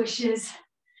 Big swishes,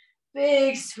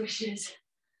 big swishes.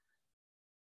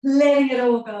 Letting it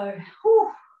all go.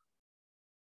 Whew.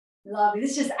 Lovely.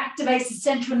 This just activates the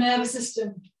central nervous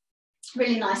system.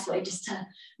 Really nice way just to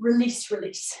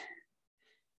release.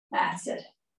 That's it.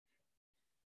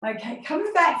 Okay,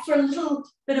 coming back for a little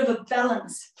bit of a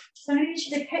balance. So I'm going to need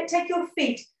you to take your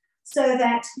feet so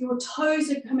that your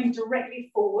toes are coming directly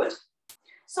forward.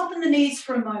 Soften the knees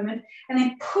for a moment and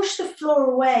then push the floor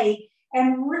away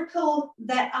and ripple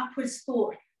that upwards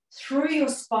thought through your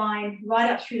spine,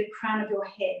 right up through the crown of your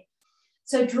head.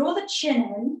 So draw the chin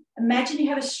in. Imagine you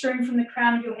have a string from the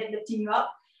crown of your head lifting you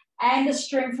up and a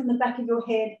string from the back of your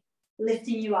head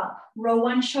lifting you up. Roll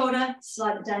one shoulder,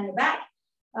 slide it down your back.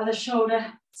 Other shoulder,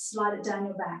 slide it down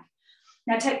your back.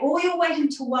 Now take all your weight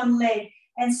into one leg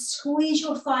and squeeze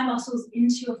your thigh muscles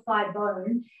into your thigh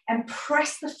bone and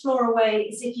press the floor away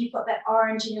as if you've got that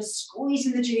orange and you're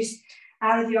squeezing the juice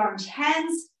out of the orange.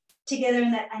 Hands together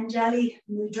in that Anjali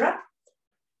Mudra.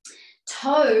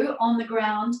 Toe on the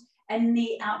ground and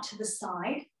knee out to the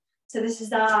side. So this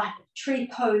is our tree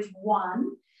pose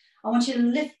 1. I want you to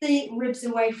lift the ribs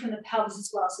away from the pelvis as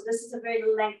well. So this is a very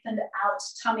lengthened out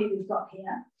tummy we've got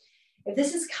here. If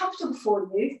this is comfortable for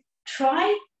you,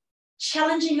 try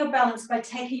challenging your balance by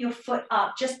taking your foot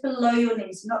up just below your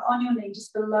knees, not on your knee,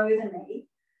 just below the knee.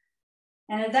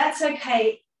 And if that's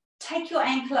okay, take your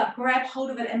ankle up, grab hold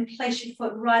of it and place your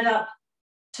foot right up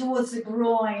towards the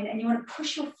groin. And you want to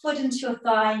push your foot into your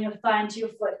thigh and your thigh into your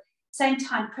foot. Same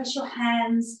time, press your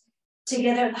hands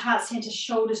together at the heart center,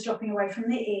 shoulders dropping away from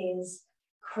the ears.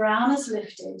 crown is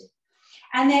lifted.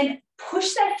 And then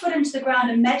push that foot into the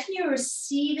ground. Imagine you're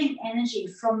receiving energy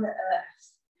from the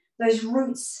earth. Those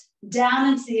roots down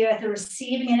into the earth are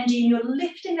receiving energy, and you're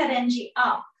lifting that energy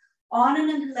up on an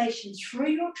inhalation through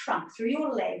your trunk, through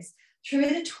your legs, through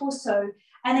the torso,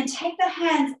 and then take the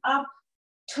hands up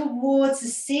towards the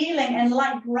ceiling, and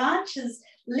like branches,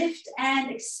 lift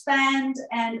and expand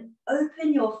and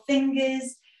open your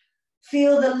fingers.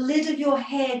 Feel the lid of your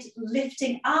head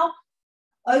lifting up,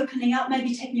 opening up,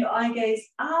 maybe taking your eye gaze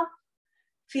up.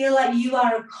 Feel like you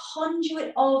are a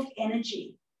conduit of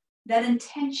energy. That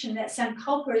intention, that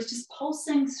sankolpa is just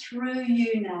pulsing through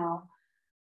you now.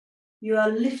 You are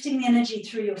lifting the energy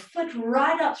through your foot,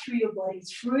 right up through your body,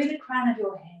 through the crown of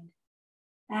your head.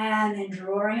 And then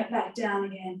drawing it back down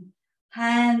again.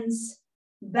 Hands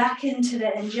back into the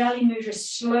Anjali Mudra,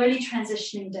 slowly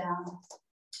transitioning down.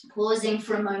 Pausing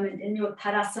for a moment in your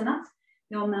Tadasana,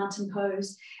 your mountain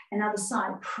pose. Another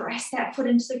side, press that foot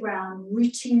into the ground,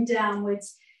 rooting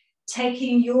downwards,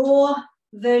 taking your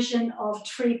version of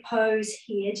tree pose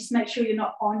here. Just make sure you're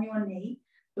not on your knee,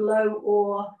 below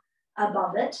or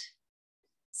above it.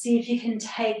 See if you can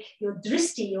take your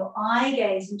drishti, your eye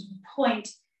gaze, into the point,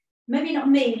 maybe not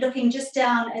me, looking just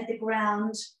down at the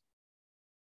ground,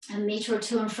 a meter or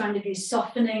two in front of you,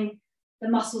 softening the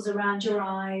muscles around your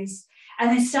eyes, and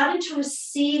then starting to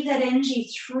receive that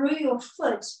energy through your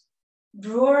foot,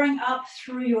 drawing up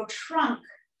through your trunk,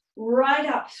 right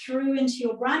up through into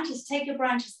your branches. Take your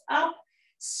branches up,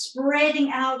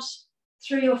 spreading out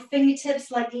through your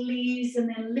fingertips like leaves, and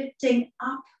then lifting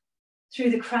up through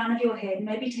the crown of your head,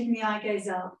 maybe taking the eye gaze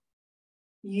up,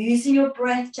 using your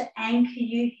breath to anchor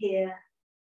you here,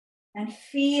 and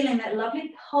feeling that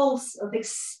lovely pulse of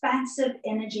expansive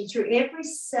energy through every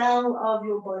cell of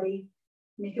your body.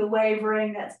 And if you're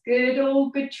wavering, that's good. All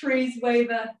good trees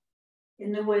waver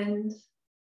in the wind.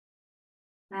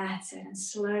 That's it. And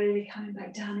slowly coming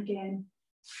back down again.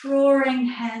 Drawing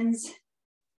hands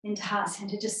into heart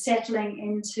center, just settling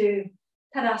into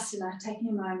Tadasana, taking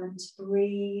a moment to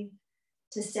breathe,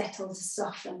 to settle, to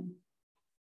soften.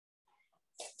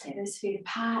 Take those feet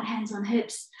apart, hands on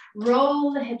hips,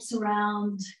 roll the hips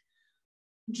around,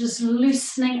 just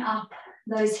loosening up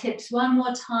those hips one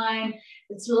more time.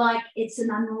 It's like it's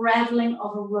an unraveling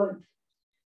of a rope.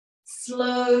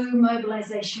 Slow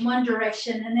mobilization, one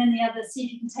direction and then the other. See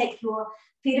if you can take your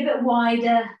feet a bit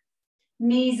wider,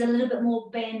 knees a little bit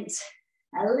more bent,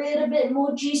 a little bit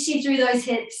more juicy through those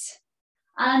hips,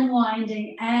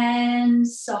 unwinding and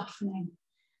softening.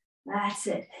 That's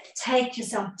it. Take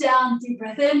yourself down, deep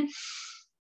breath in,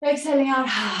 exhaling out,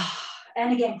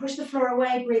 and again, push the floor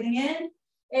away, breathing in,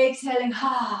 exhaling,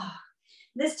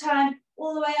 this time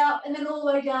all the way up and then all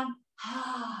the way down.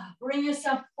 Bring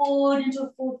yourself forward into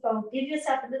a forward fold. Give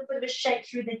yourself a little bit of a shake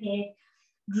through the head,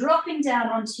 dropping down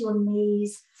onto your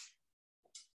knees.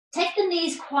 Take the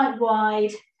knees quite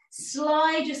wide,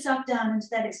 slide yourself down into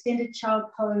that extended child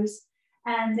pose,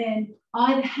 and then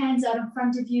either hands out in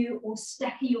front of you or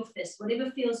stacking your fists, whatever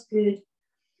feels good.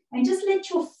 And just let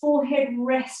your forehead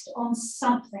rest on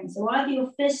something. So either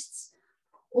your fists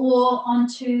or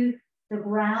onto the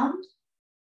ground.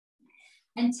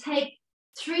 And take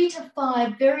 3 to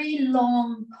 5 very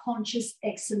long conscious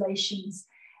exhalations.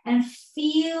 And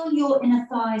feel your inner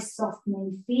thighs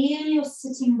softening. Feel your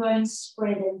sitting bones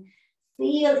spreading.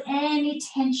 Feel any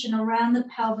tension around the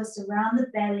pelvis, around the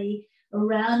belly,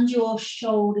 around your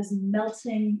shoulders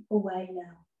melting away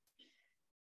now.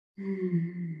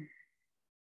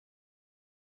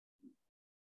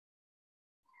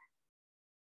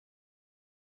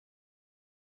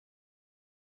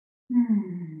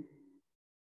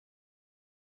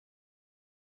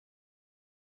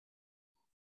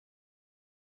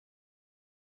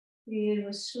 You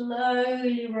will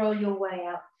slowly roll your way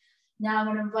up. Now I'm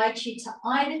going to invite you to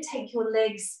either take your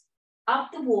legs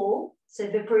up the wall, so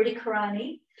Viparita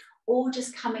Karani, or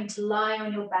just coming to lie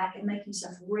on your back and make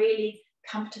yourself really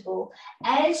comfortable.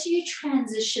 As you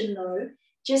transition though,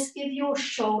 just give your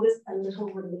shoulders a little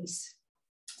release.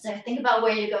 So think about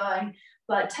where you're going,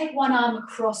 but take one arm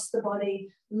across the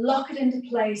body, lock it into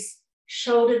place,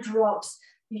 shoulder drops.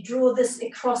 You draw this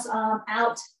across arm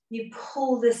out, you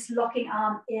pull this locking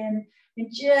arm in, and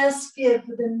just give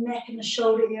the neck and the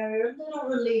shoulder area a little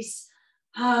release.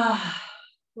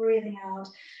 Breathing out.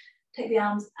 Take the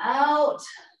arms out,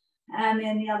 and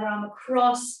then the other arm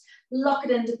across, lock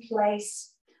it into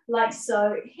place, like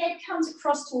so. Head comes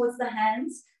across towards the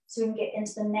hands, so we can get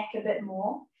into the neck a bit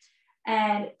more.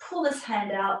 And pull this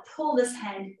hand out, pull this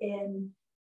hand in.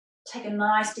 Take a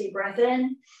nice deep breath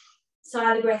in,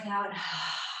 sigh the breath out.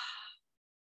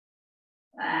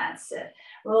 That's it.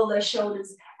 Roll those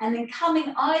shoulders. And then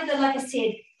coming either, like I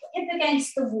said, hip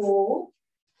against the wall,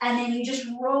 and then you just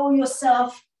roll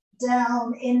yourself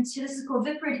down into, this is called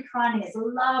viparita. It's a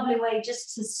lovely way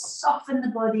just to soften the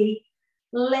body,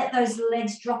 let those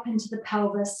legs drop into the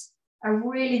pelvis, a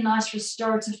really nice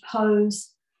restorative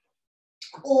pose.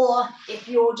 Or if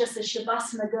you're just a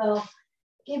Shavasana girl,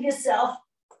 give yourself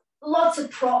lots of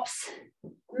props,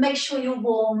 make sure you're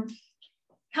warm,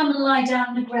 come and lie down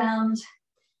on the ground,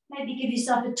 maybe give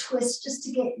yourself a twist just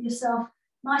to get yourself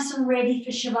nice and ready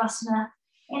for Shavasana,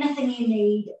 anything you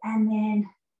need, and then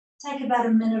take about a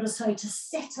minute or so to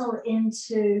settle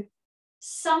into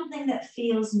something that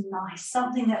feels nice,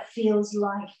 something that feels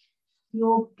like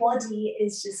your body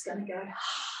is just going to go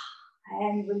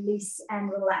and release and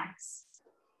relax.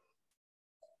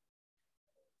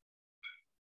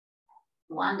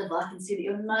 Wonderful. I can see that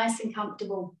you're nice and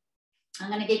comfortable. I'm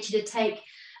going to get you to take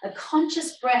a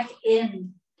conscious breath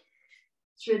in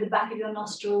through the back of your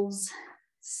nostrils.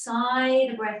 Sigh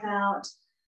the breath out.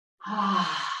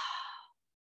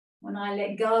 When I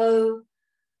let go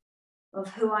of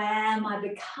who I am, I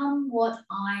become what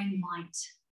I might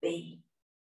be.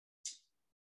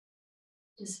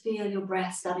 Just feel your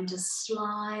breath starting to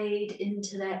slide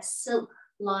into that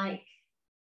silk-like,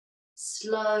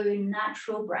 slow,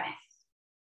 natural breath.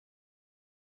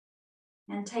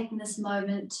 And taking this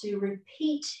moment to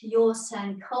repeat your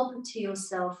sankolpa to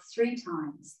yourself 3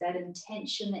 times, that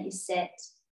intention that you set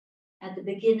at the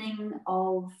beginning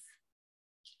of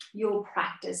your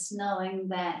practice, knowing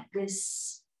that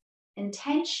this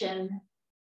intention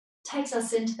takes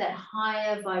us into that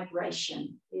higher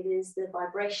vibration. It is the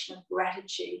vibration of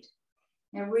gratitude.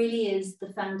 It really is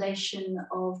the foundation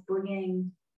of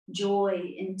bringing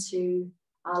joy into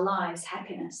our lives,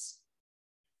 happiness.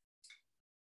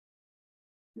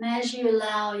 And as you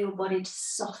allow your body to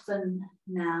soften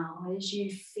now, as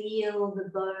you feel the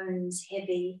bones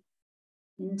heavy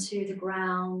into the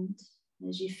ground,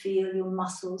 as you feel your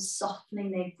muscles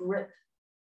softening their grip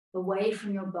away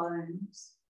from your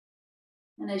bones,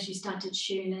 and as you start to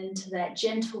tune into that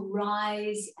gentle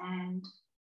rise and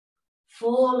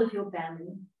fall of your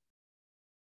belly,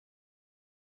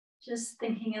 just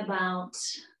thinking about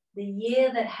the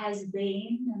year that has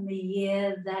been and the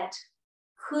year that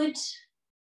could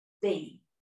be.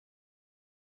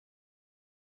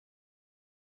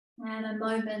 And a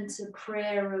moment of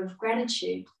prayer of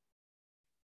gratitude.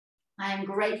 I am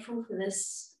grateful for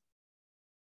this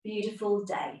beautiful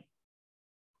day.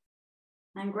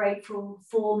 I'm grateful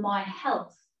for my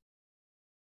health.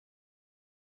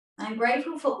 I'm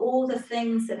grateful for all the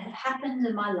things that have happened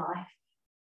in my life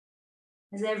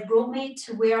as they've brought me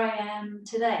to where I am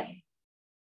today.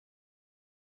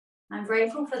 I'm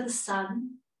grateful for the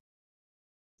sun,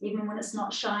 even when it's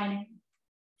not shining.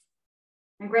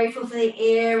 I'm grateful for the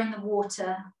air and the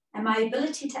water and my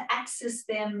ability to access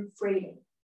them freely.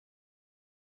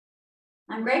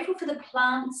 I'm grateful for the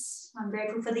plants, I'm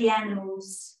grateful for the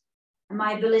animals, and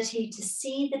my ability to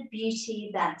see the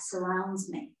beauty that surrounds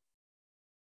me.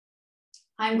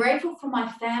 I'm grateful for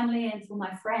my family and for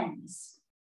my friends,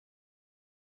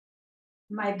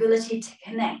 my ability to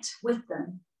connect with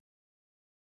them,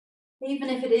 even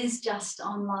if it is just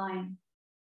online.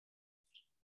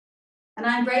 And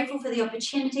I'm grateful for the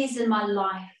opportunities in my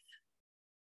life.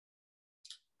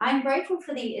 I'm grateful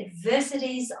for the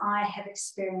adversities I have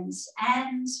experienced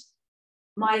and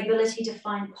my ability to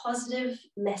find positive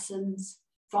lessons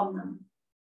from them.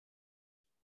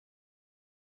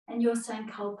 And your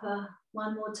sankolpa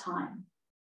one more time.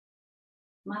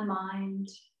 My mind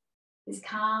is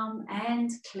calm and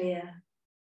clear.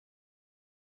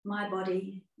 My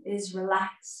body is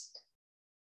relaxed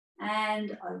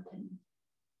and open.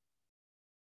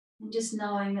 And just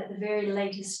knowing that the very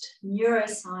latest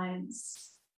neuroscience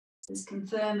is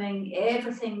confirming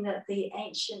everything that the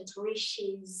ancient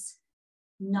rishis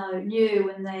knew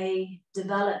when they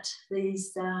developed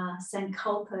these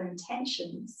sankolpa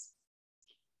intentions,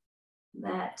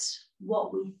 that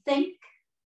what we think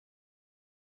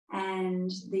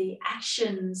and the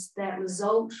actions that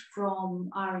result from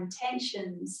our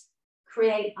intentions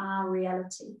create our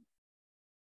reality.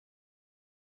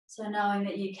 So knowing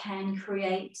that you can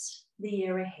create the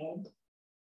year ahead,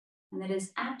 and it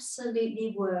is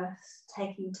absolutely worth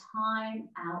taking time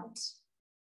out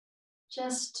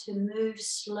just to move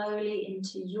slowly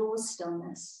into your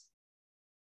stillness,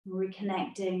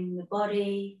 reconnecting the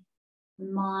body,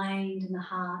 the mind, and the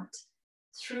heart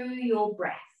through your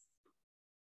breath.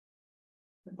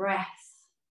 The breath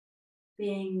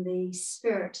being the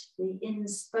spirit, the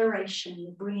inspiration,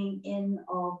 the bringing in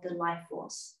of the life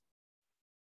force.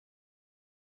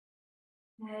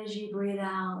 As you breathe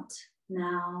out,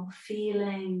 Now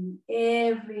feeling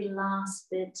every last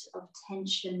bit of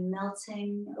tension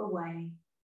melting away.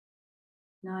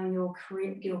 Knowing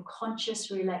your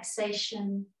conscious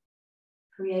relaxation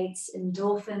creates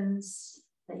endorphins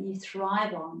that you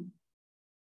thrive on.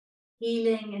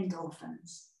 Healing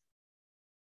endorphins.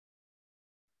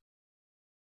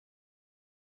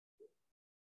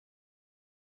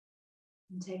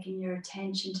 And taking your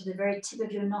attention to the very tip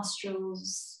of your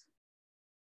nostrils,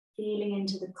 feeling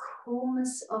into the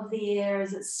coolness of the air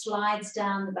as it slides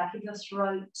down the back of your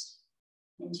throat,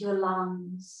 into your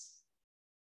lungs.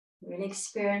 Really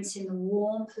experiencing the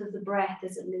warmth of the breath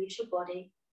as it leaves your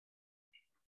body.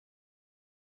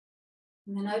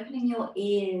 And then opening your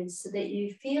ears so that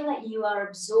you feel like you are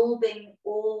absorbing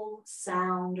all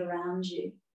sound around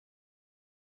you.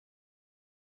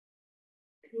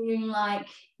 Feeling like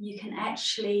you can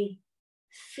actually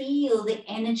feel the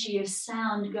energy of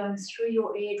sound going through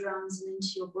your eardrums and into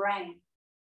your brain.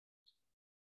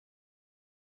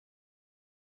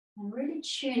 And really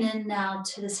tune in now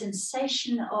to the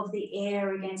sensation of the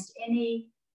air against any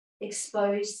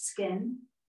exposed skin.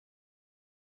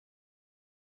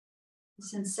 The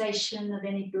sensation of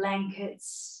any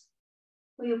blankets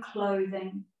or your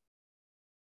clothing.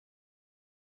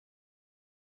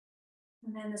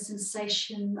 And then the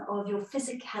sensation of your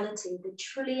physicality, the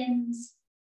trillions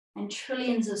and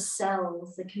trillions of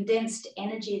cells, the condensed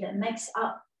energy that makes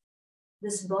up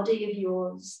this body of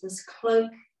yours, this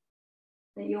cloak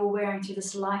that you're wearing through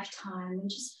this lifetime, and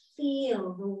just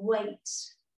feel the weight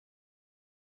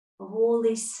of all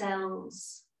these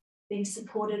cells being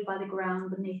supported by the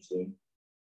ground beneath you.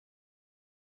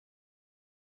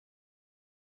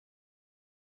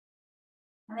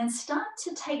 And then start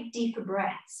to take deeper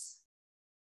breaths.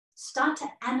 Start to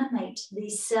animate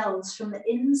these cells from the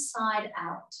inside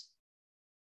out.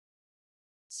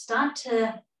 Start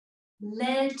to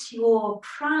let your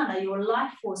prana, your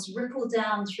life force, ripple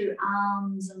down through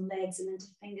arms and legs and into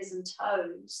fingers and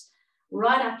toes,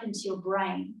 right up into your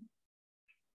brain.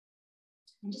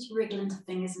 And just wriggle into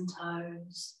fingers and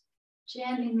toes.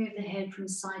 Gently move the head from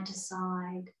side to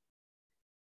side.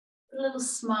 Put a little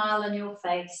smile on your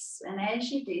face, and as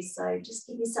you do so, just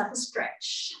give yourself a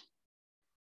stretch.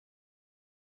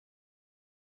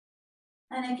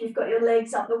 And if you've got your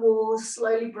legs up the wall,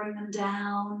 slowly bring them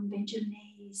down, bend your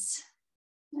knees.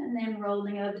 And then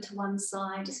rolling over to one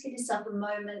side. Just give yourself a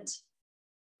moment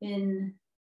in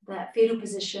that fetal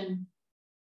position.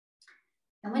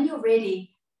 And when you're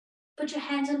ready, put your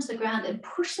hands onto the ground and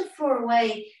push the floor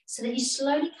away so that you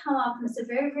slowly come up. And it's a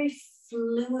very, very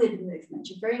fluid movement.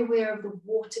 You're very aware of the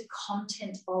water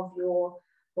content of your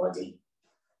body.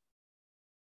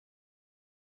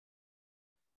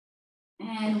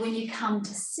 And when you come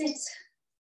to sit,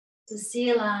 to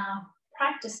seal our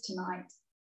practice tonight,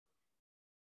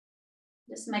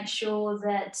 just make sure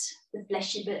that the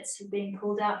fleshy bits have been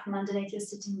pulled out from underneath your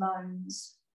sitting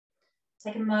bones.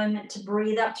 Take a moment to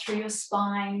breathe up through your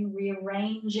spine,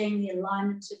 rearranging the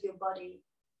alignment of your body,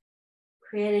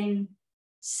 creating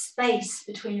space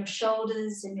between your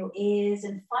shoulders and your ears,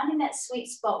 and finding that sweet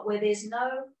spot where there's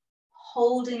no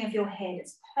holding of your head.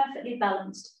 It's perfectly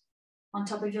balanced on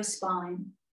top of your spine,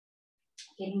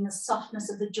 getting the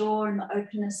softness of the jaw and the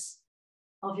openness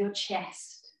of your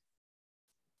chest.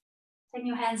 Taking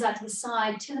your hands out to the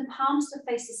side, turn the palms to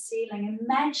face the ceiling,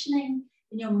 imagining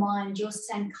in your mind your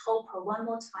sankolpa, one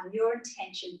more time, your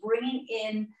intention, bringing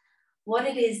in what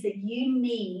it is that you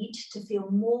need to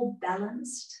feel more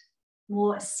balanced,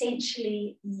 more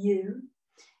essentially you.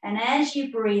 And as you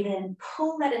breathe in,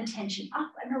 pull that intention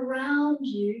up and around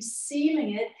you,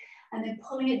 sealing it, and then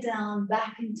pulling it down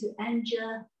back into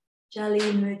Anjali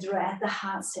Mudra at the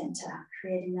heart center,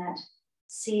 creating that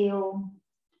seal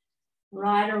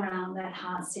right around that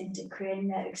heart center, creating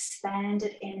that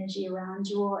expanded energy around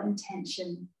your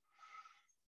intention.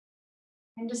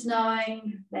 And just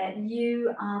knowing that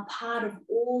you are part of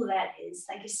all that is.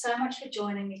 Thank you so much for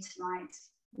joining me tonight.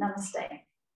 Namaste.